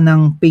 nakabenta ka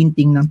ng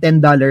painting ng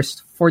 $10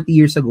 40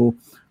 years ago,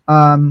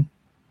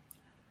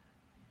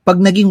 pag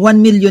naging 1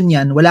 million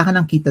yan, wala ka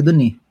nang kita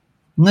dun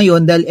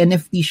Ngayon, dahil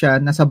NFT siya,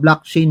 nasa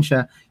blockchain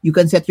siya, you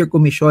can set your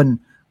commission.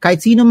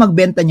 Kahit sino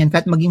magbenta niyan,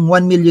 kahit maging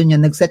 1 million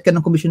yan, nag-set ka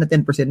ng commission na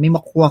 10%, may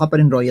makukuha ka pa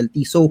rin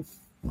royalty. So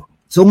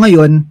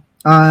ngayon,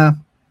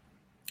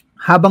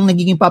 habang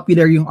nagiging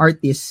popular yung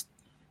artist,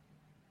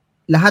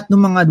 lahat ng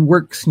mga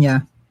works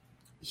niya,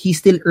 he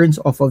still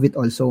earns off of it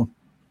also.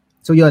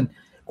 So yun,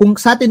 kung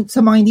sa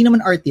mga hindi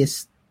naman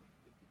artist,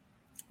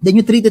 then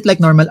you treat it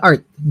like normal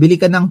art. Bili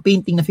ka ng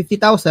painting na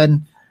 50,000,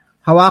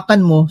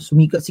 hawakan mo,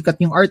 sikat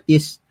yung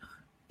artist,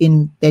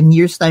 in 10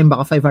 years time,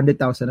 baka 500,000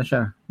 na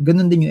siya.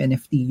 Ganun din yung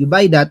NFT. You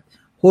buy that,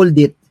 hold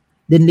it,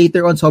 then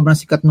later on, sobrang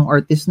sikat ng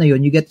artist na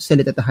yun, you get to sell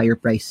it at a higher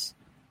price.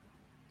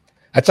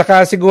 At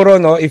saka siguro,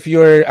 if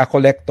you're a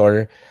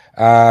collector,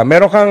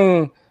 meron kang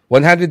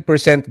 100%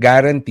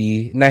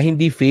 guarantee na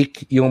hindi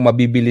fake yung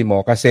mabibili mo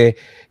kasi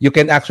you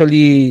can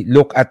actually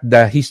look at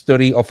the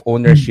history of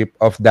ownership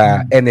of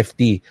the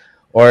NFT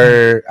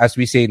or as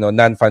we say,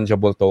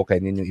 non-fungible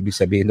token. Yun yung ibig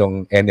sabihin ng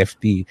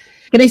NFT.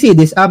 Can I say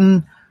this?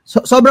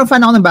 Sobrang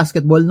fan ako ng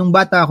basketball. Nung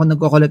bata ako,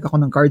 nagko-collect ako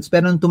ng cards.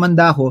 Pero nung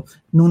tumanda ako,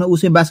 nung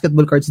nauso yung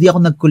basketball cards, di ako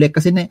nag-collect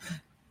kasi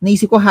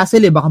naisip ko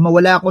hassle baka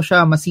mawala ko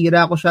siya,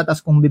 masira ko siya,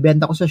 tapos kung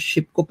bibenta ko sa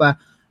ship ko pa.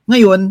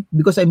 Ngayon,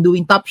 because I'm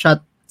doing Top Shot,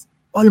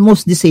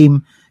 almost the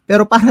same.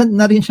 Pero parang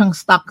na rin siyang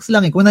stocks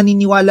lang Kung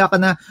naniniwala ka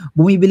na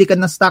bumibili ka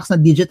ng stocks na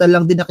digital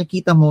lang din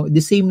nakikita mo, the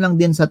same lang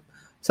din sa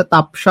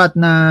Top Shot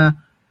na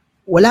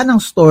wala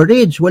nang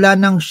storage, wala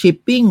nang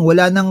shipping,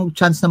 wala nang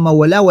chance na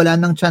mawala, wala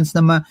nang chance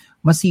na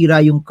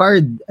masira yung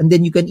card. And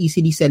then you can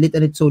easily sell it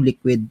and it's so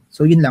liquid.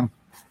 So yun lang.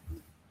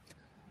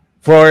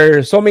 For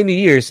so many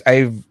years,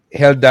 I've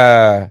held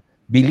the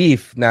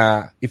belief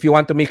na if you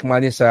want to make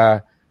money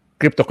sa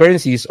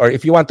cryptocurrencies or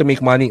if you want to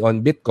make money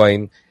on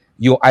Bitcoin,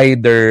 you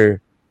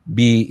either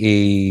be a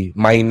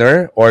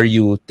miner or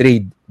you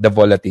trade the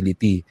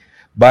volatility.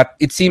 But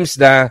it seems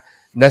na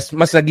mas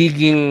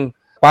nagiging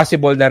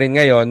possible na rin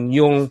ngayon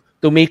yung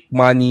to make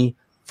money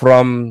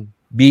from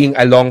being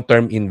a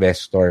long-term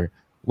investor.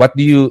 What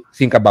do you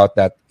think about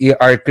that?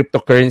 Are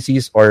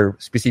cryptocurrencies or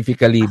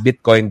specifically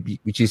Bitcoin,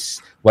 which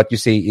is what you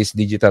say is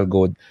digital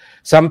gold,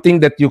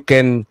 something that you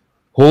can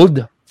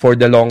hold for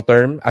the long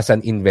term as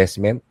an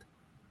investment?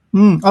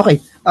 Okay.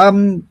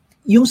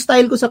 yung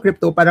style ko sa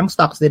crypto, parang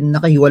stocks din,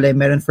 nakahiwalay,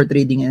 meron for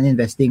trading and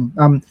investing.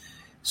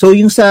 So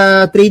yung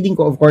sa trading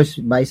ko, of course,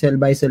 buy, sell.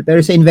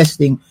 Pero sa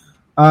investing,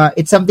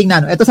 it's something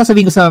na, ito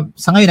sasabihin ko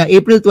sa ngayon na,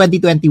 April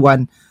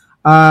 2021,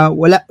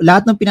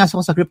 lahat ng pinasok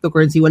ko sa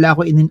cryptocurrency, wala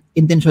ako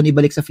intention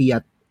ibalik sa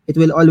fiat. It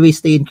will always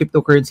stay in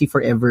cryptocurrency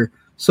forever.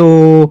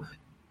 So,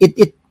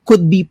 it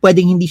could be,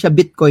 pwedeng hindi siya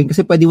Bitcoin,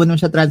 kasi pwede mo naman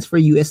siya transfer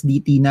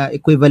USDT na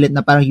equivalent,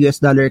 na parang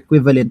US dollar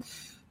equivalent.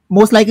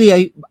 Most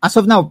likely, as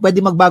of now,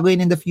 pwede magbago yun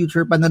in the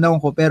future, pananaw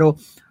ko, pero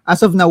as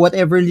of now,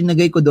 whatever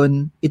linagay ko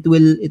doon, it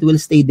will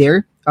stay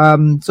there.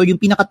 So yung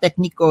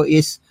pinaka-technique ko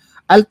is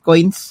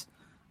altcoins.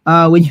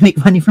 When you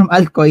make money from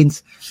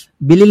altcoins,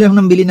 bili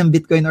ng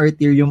Bitcoin or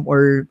Ethereum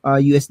or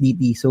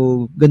USDT.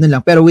 So ganun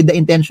lang. Pero with the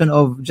intention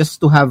of just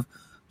to have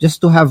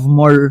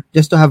more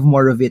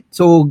of it.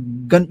 So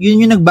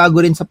yun yung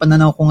nagbago rin sa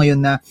pananaw ko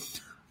ngayon, na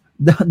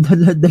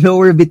the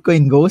lower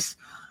Bitcoin goes,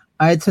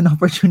 it's an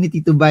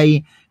opportunity to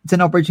buy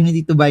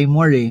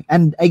more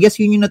And I guess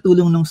yun yung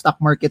natulong ng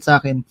stock market sa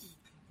akin,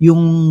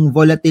 yung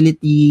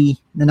volatility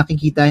na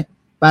nakikita.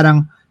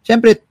 Parang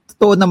syempre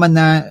totoo naman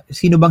na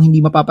sino bang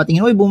hindi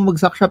mapapatingin,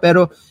 bumagsak siya,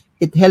 pero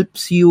it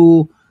helps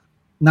you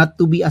not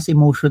to be as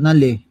emotional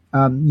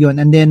yun.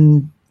 And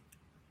then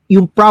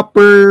yung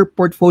proper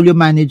portfolio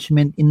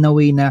management in a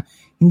way na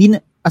hindi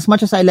na, as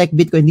much as I like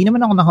Bitcoin, hindi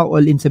naman ako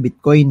naka-all in sa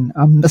Bitcoin.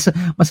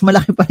 Mas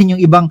malaki pa rin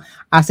yung ibang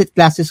asset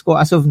classes ko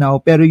as of now,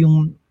 pero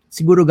yung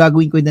siguro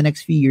gagawin ko in the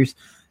next few years,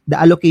 the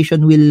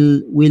allocation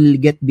will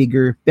get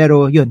bigger.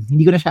 Pero yun,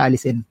 hindi ko na siya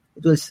alisin.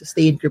 It will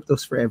stay in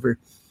cryptos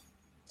forever.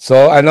 So,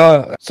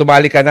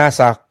 sumali ka na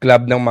sa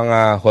club ng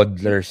mga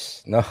hodlers,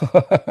 no?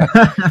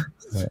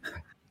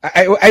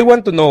 I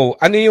want to know,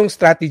 ano yung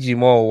strategy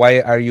mo?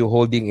 Why are you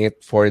holding it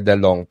for the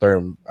long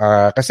term?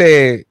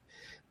 Kasi,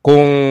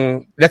 kung,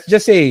 let's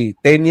just say,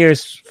 10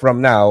 years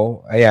from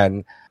now,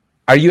 ayan,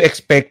 are you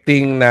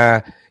expecting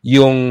na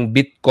yung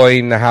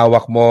Bitcoin na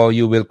hawak mo,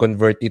 you will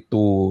convert it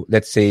to,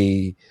 let's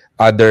say,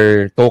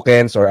 other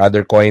tokens or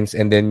other coins,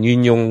 and then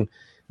yun yung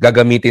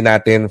gagamitin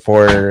natin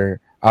for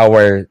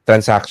our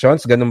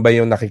transactions? Ganun ba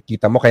yung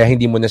nakikita mo? Kaya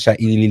hindi mo na siya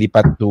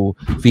ililipat to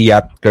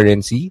fiat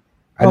currency?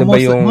 Ano ba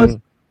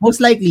yung... Most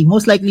likely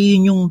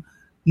yun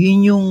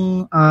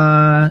yung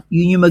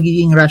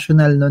magiging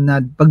rational, no,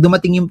 na pag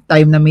dumating yung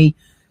time na may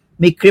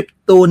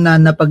crypto na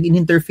pag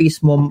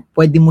in-interface mo,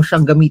 pwede mo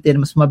siyang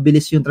gamitin, mas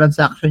mabilis yung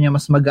transaction niya,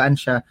 mas magaan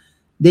siya,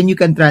 then you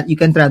can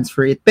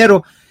transfer it.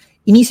 Pero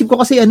inisip ko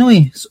kasi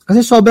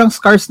kasi sobrang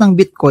scarce ng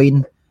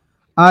Bitcoin.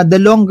 The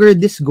longer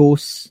this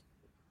goes,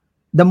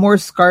 the more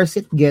scarce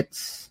it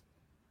gets,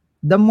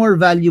 the more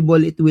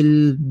valuable it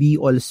will be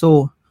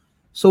also.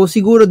 So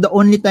siguro the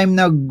only time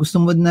na gusto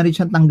mo na rin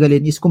siyang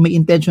tanggalin is kung may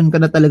intention ka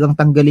na talagang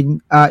tanggalin,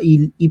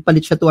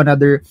 ipalit siya to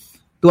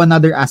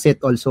another asset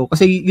also.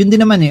 Kasi yun din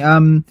naman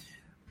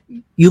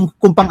yung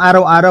kung pang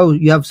araw-araw,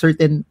 you have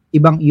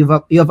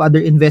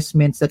other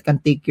investments that can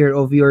take care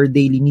of your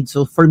daily needs.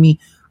 So for me,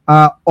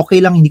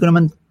 okay lang, hindi ko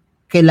naman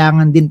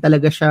kailangan din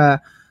talaga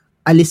siya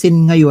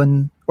alisin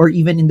ngayon or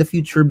even in the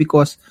future,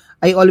 because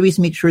I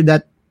always make sure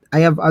that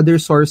I have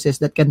other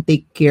sources that can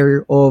take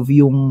care of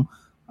yung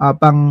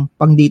pang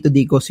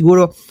day-to-day ko.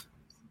 Siguro,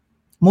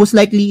 most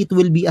likely, it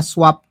will be a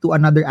swap to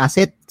another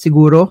asset,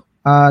 siguro,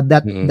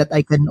 that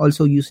I can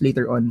also use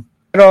later on.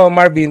 Pero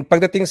Marvin,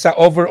 pagdating sa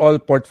overall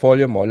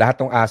portfolio mo, lahat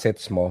ng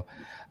assets mo,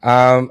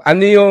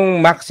 ano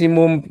yung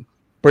maximum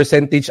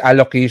percentage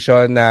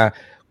allocation na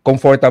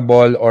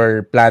comfortable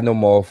or plano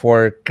mo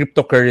for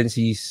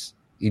cryptocurrencies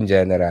in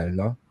general,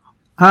 no?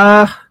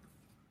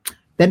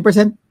 10%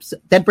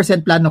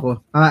 plano ko.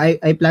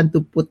 I plan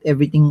to put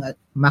everything at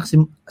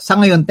maximum. Sa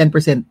ngayon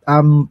 10%.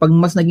 Pag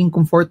mas naging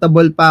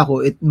comfortable pa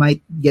ako, it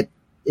might get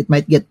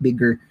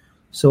bigger.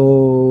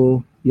 So,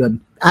 yun.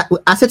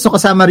 Assets so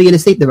kasama real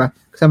estate, 'di ba?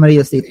 Kasama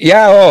real estate.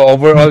 Yeah,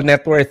 overall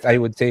net worth I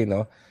would say,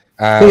 no.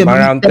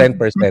 Around 10%.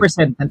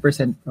 10%.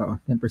 Oo,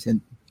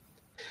 10%.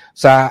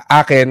 Sa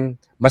akin,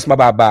 mas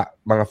mababa,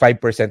 mga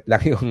 5%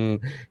 lang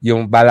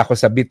yung bala ko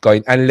sa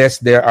Bitcoin,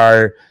 unless there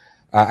are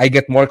I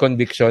get more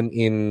conviction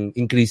in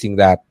increasing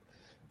that.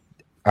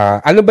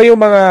 Ano ba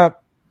yung mga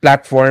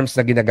platforms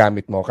na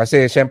ginagamit mo?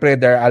 Kasi syempre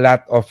there are a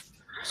lot of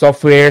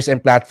softwares and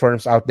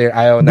platforms out there.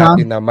 Ayaw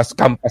natin na mas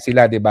scam pa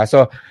sila, di ba?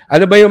 So,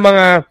 ano ba yung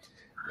mga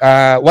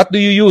what do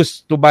you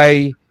use to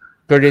buy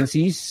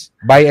currencies,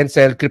 buy and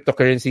sell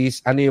cryptocurrencies?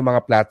 Ano yung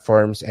mga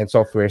platforms and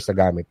softwares na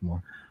gamit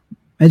mo?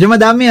 Medyo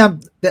madami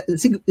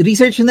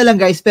research na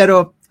lang guys,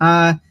 pero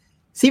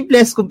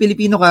simplest kung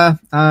Pilipino ka,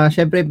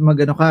 syempre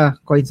magano ka,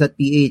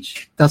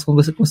 coins.ph. Tapos kung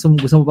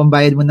gusto mo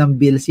pambayad mo ng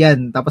bills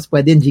yan, tapos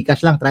pwede yan,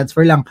 GCash lang,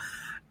 transfer lang.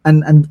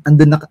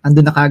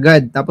 Andun na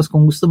kagad. Tapos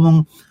kung gusto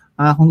mong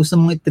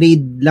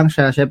i-trade lang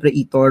siya, syempre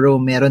eToro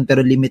meron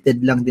pero limited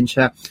lang din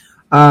siya.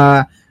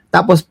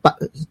 Tapos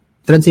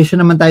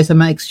transition naman tayo sa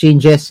mga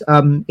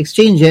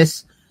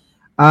exchanges.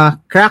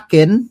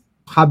 Kraken,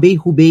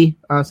 Hubei,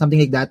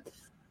 something like that.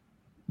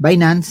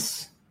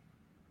 Binance,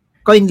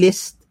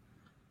 CoinList,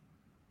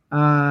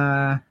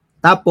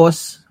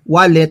 tapos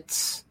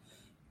wallets,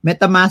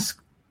 MetaMask,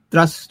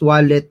 Trust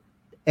Wallet,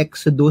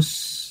 Exodus,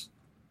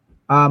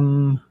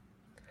 Yun.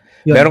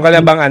 Meron ka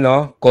na bang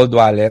cold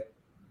wallet?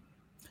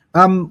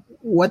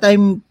 What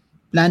I'm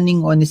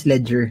planning on is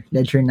Ledger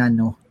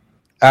Nano.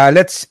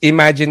 Let's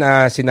imagine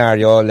a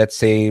scenario. Let's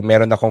say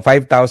meron akong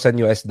 $5,000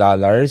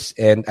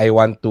 and I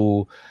want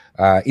to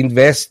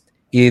invest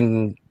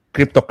in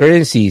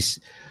cryptocurrencies.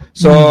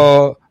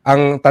 So,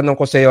 ang tanong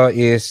ko sa iyo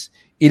is,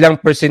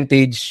 ilang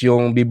percentage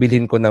yung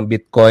bibilhin ko ng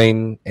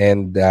Bitcoin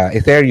and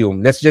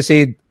Ethereum? Let's just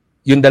say,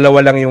 yung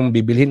dalawa lang yung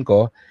bibilhin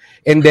ko.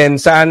 And then,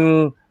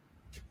 saan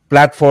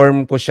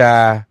platform ko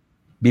siya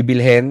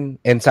bibilhin?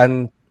 And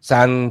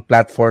saan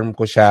platform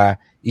ko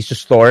siya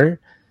i-store?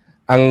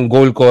 Ang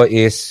goal ko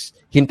is,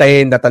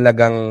 hintayin na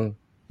talagang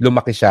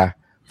lumaki siya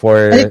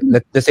for,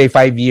 let's say,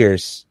 5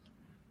 years.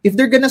 If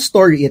they're gonna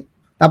store it,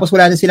 tapos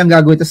wala na silang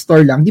gagawin to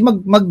store lang, di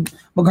mag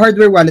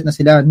hardware wallet na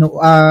sila.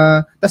 No,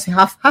 tas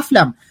half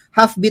lang.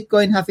 Half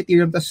Bitcoin, half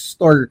Ethereum, tas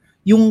store.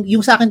 Yung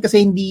sa akin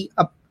kasi hindi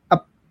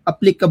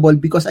applicable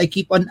because I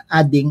keep on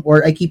adding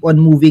or I keep on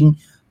moving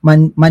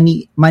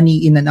money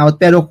in and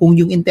out. Pero kung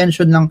yung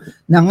intention lang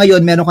na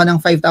ngayon, meron ka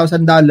ng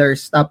 $5,000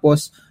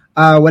 tapos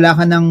wala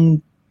ka ng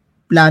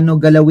plano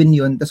galawin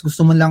yun, tas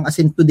gusto mo lang as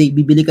in today,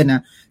 bibili ka na,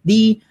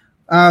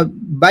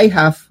 buy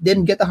half,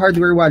 then get a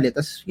hardware wallet,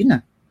 tas yun na.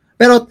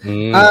 Pero,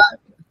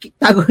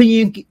 tago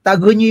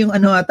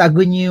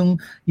nyo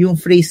yung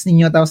phrase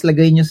niyo tapos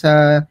lagay nyo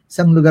sa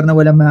isang lugar na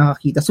walang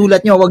makakita.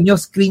 Sulat nyo, wag nyo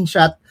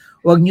screenshot,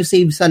 wag nyo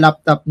save sa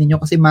laptop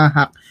niyo kasi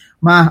baka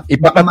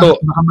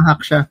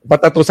ma-hack siya.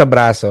 Ipatato sa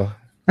braso.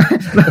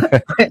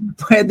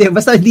 Pwede,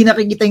 basta hindi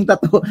nakikita yung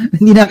tattoo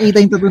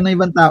ng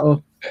ibang tao.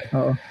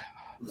 Oo.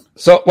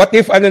 So, what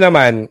if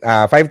 $5,000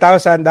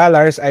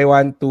 I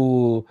want to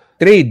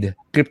trade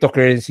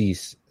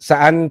cryptocurrencies?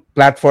 Saan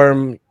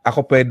platform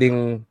ako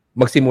pwedeng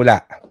magsimula?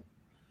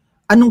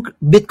 Anong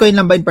Bitcoin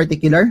lang ba in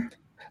particular?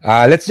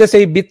 Let's just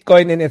say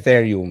Bitcoin and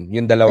Ethereum,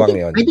 yung dalawang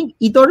yun. I think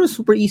eToro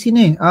super easy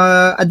na eh.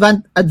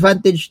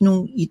 Advantage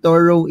nung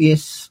eToro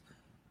is,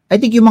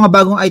 I think yung mga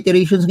bagong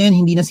iterations ngayon,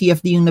 hindi na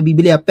CFD yung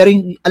nabibili. Pero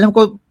yung, alam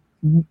ko,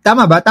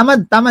 tama ba?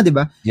 Tama, di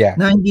ba? Yeah.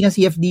 Na hindi na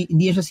siya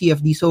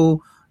CFD.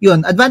 So,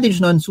 yun,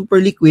 advantage nun,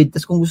 super liquid.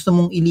 Tapos kung gusto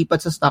mong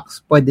ilipat sa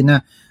stocks, pwede na.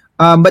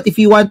 But if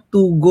you want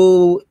to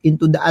go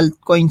into the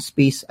altcoin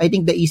space, I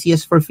think the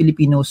easiest for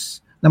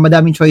Filipinos na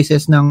madaming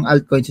choices ng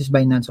altcoins is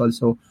Binance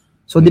also.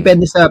 So,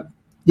 depende sa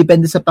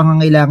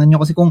pangangailangan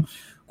nyo. Kasi kung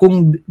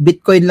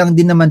Bitcoin lang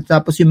din naman,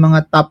 tapos yung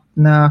mga top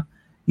na,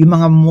 yung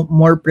mga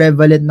more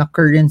prevalent na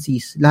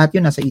currencies, lahat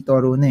yun nasa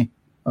eToro na eh.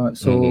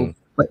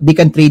 They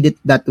can trade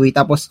it that way.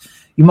 Tapos,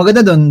 yung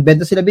maganda doon,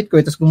 benta sila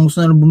Bitcoin, tapos kung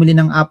gusto na bumili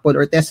ng Apple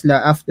or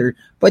Tesla after,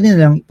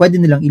 pwede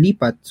nilang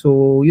ilipat.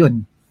 So,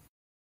 yun.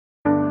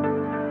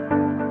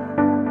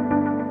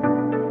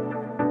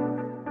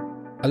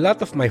 A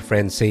lot of my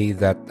friends say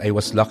that I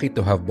was lucky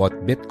to have bought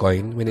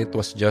Bitcoin when it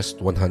was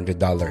just $100.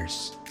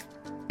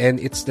 And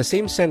it's the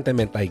same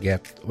sentiment I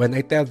get when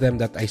I tell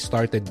them that I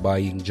started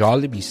buying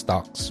Jollibee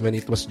stocks when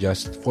it was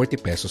just 40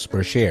 pesos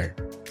per share.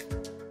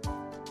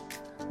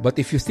 But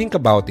if you think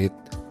about it,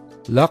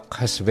 luck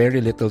has very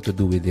little to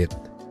do with it.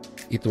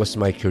 It was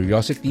my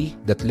curiosity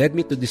that led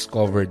me to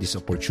discover these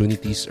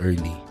opportunities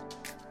early.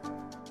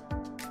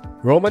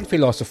 Roman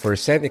philosopher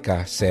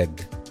Seneca said,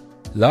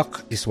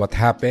 "Luck is what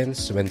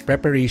happens when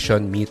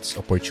preparation meets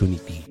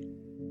opportunity."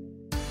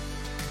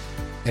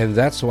 And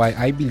that's why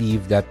I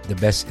believe that the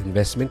best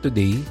investment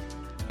today,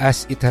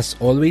 as it has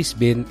always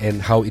been and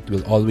how it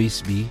will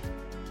always be,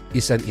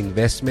 is an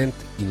investment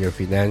in your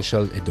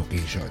financial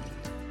education.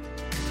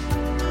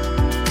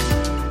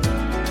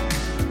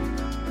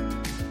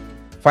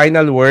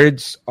 Final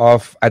words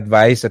of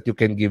advice that you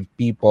can give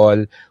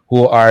people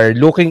who are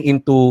looking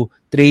into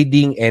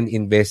trading and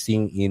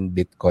investing in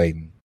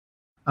Bitcoin?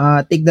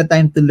 Take the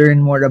time to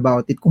learn more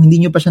about it. Kung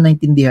hindi nyo pa siya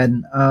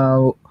naintindihan,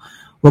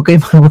 wag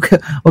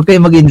kayo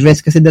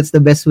mag-invest kasi that's the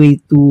best way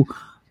to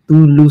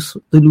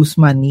lose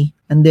money.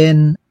 And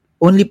then,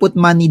 only put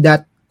money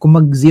that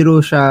kung mag-zero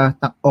siya,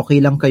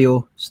 okay lang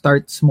kayo.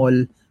 Start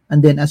small. And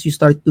then, as you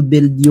start to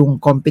build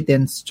yung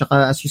competence,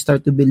 tsaka as you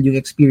start to build yung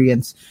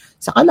experience,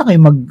 saka lang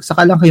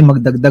kayo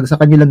magdagdag,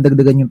 saka nyo lang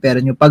dagdagan yung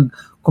pera nyo pag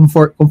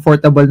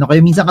comfortable na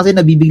kayo. Minsan kasi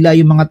nabibigla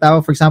yung mga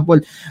tao. For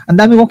example, ang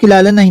dami kong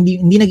kilala na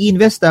hindi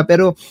nag-i-invest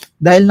pero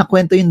dahil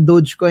nakwento yung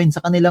Dogecoin sa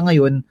kanila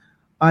ngayon,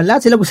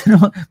 lahat sila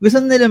gusto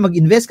nila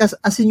mag-invest kasi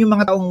as in yung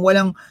mga taong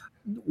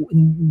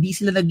hindi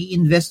sila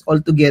nag-i-invest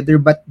altogether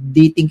but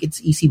they think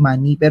it's easy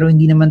money, pero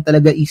hindi naman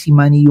talaga easy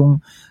money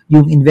yung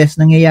invest.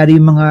 Nangyayari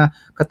yung mga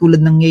katulad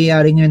ng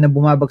nangyayari ngayon na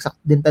bumabagsak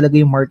din talaga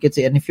yung markets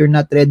and if you're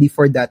not ready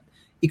for that,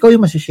 ikaw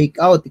yung masha-shake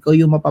out, ikaw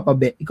yung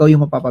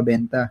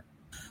mapapabenta.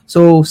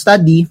 So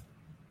study,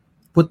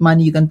 put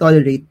money you can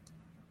tolerate,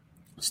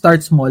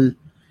 start small.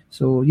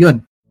 So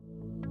yun.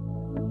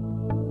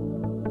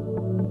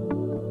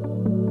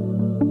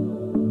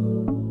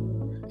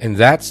 And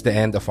that's the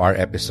end of our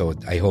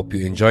episode. I hope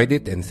you enjoyed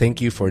it and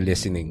thank you for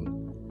listening.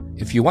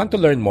 If you want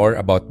to learn more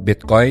about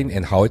Bitcoin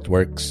and how it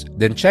works,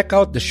 then check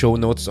out the show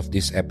notes of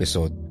this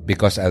episode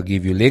because I'll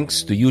give you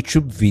links to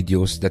YouTube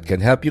videos that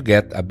can help you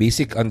get a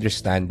basic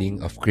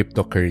understanding of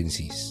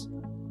cryptocurrencies.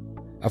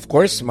 Of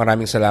course,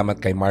 maraming salamat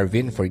kay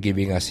Marvin for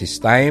giving us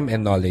his time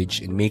and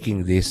knowledge in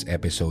making this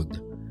episode.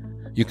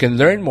 You can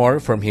learn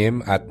more from him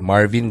at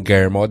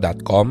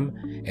marvingermo.com,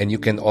 and you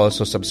can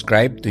also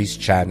subscribe to his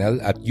channel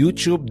at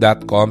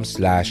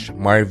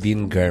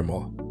youtube.com/marvingermo.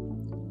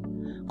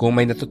 Kung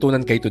may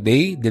natutunan kayo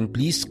today, then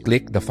please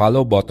click the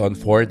follow button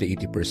for the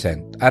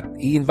 80%, at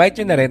i-invite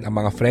nyo na rin ang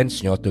mga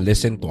friends nyo to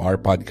listen to our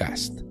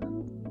podcast.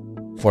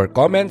 For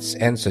comments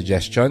and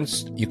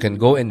suggestions, you can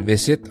go and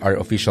visit our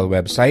official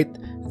website,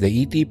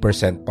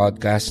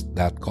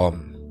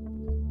 the80percentpodcast.com.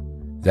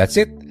 That's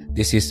it.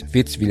 This is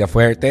Fitz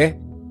Villafuerte.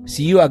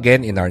 See you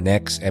again in our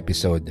next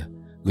episode.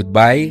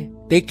 Goodbye,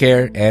 take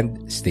care, and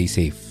stay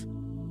safe.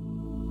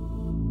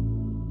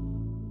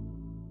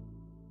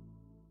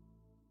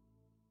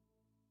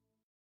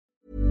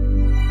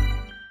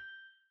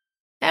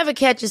 Ever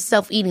catch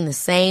yourself eating the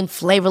same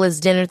flavorless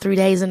dinner 3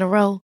 days in a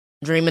row?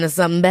 Dreaming of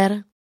something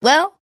better?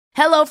 Well,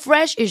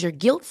 HelloFresh is your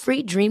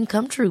guilt-free dream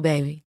come true,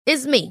 baby.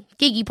 It's me,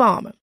 Keke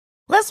Palmer.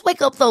 Let's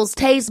wake up those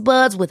taste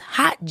buds with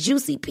hot,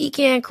 juicy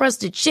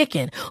pecan-crusted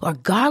chicken or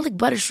garlic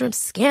butter shrimp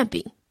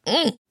scampi.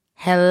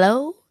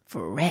 Hello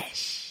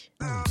Fresh.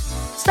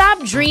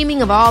 Stop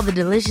dreaming of all the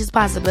delicious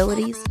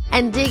possibilities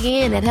and dig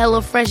in at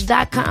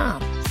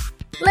HelloFresh.com.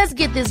 Let's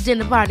get this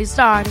dinner party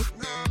started.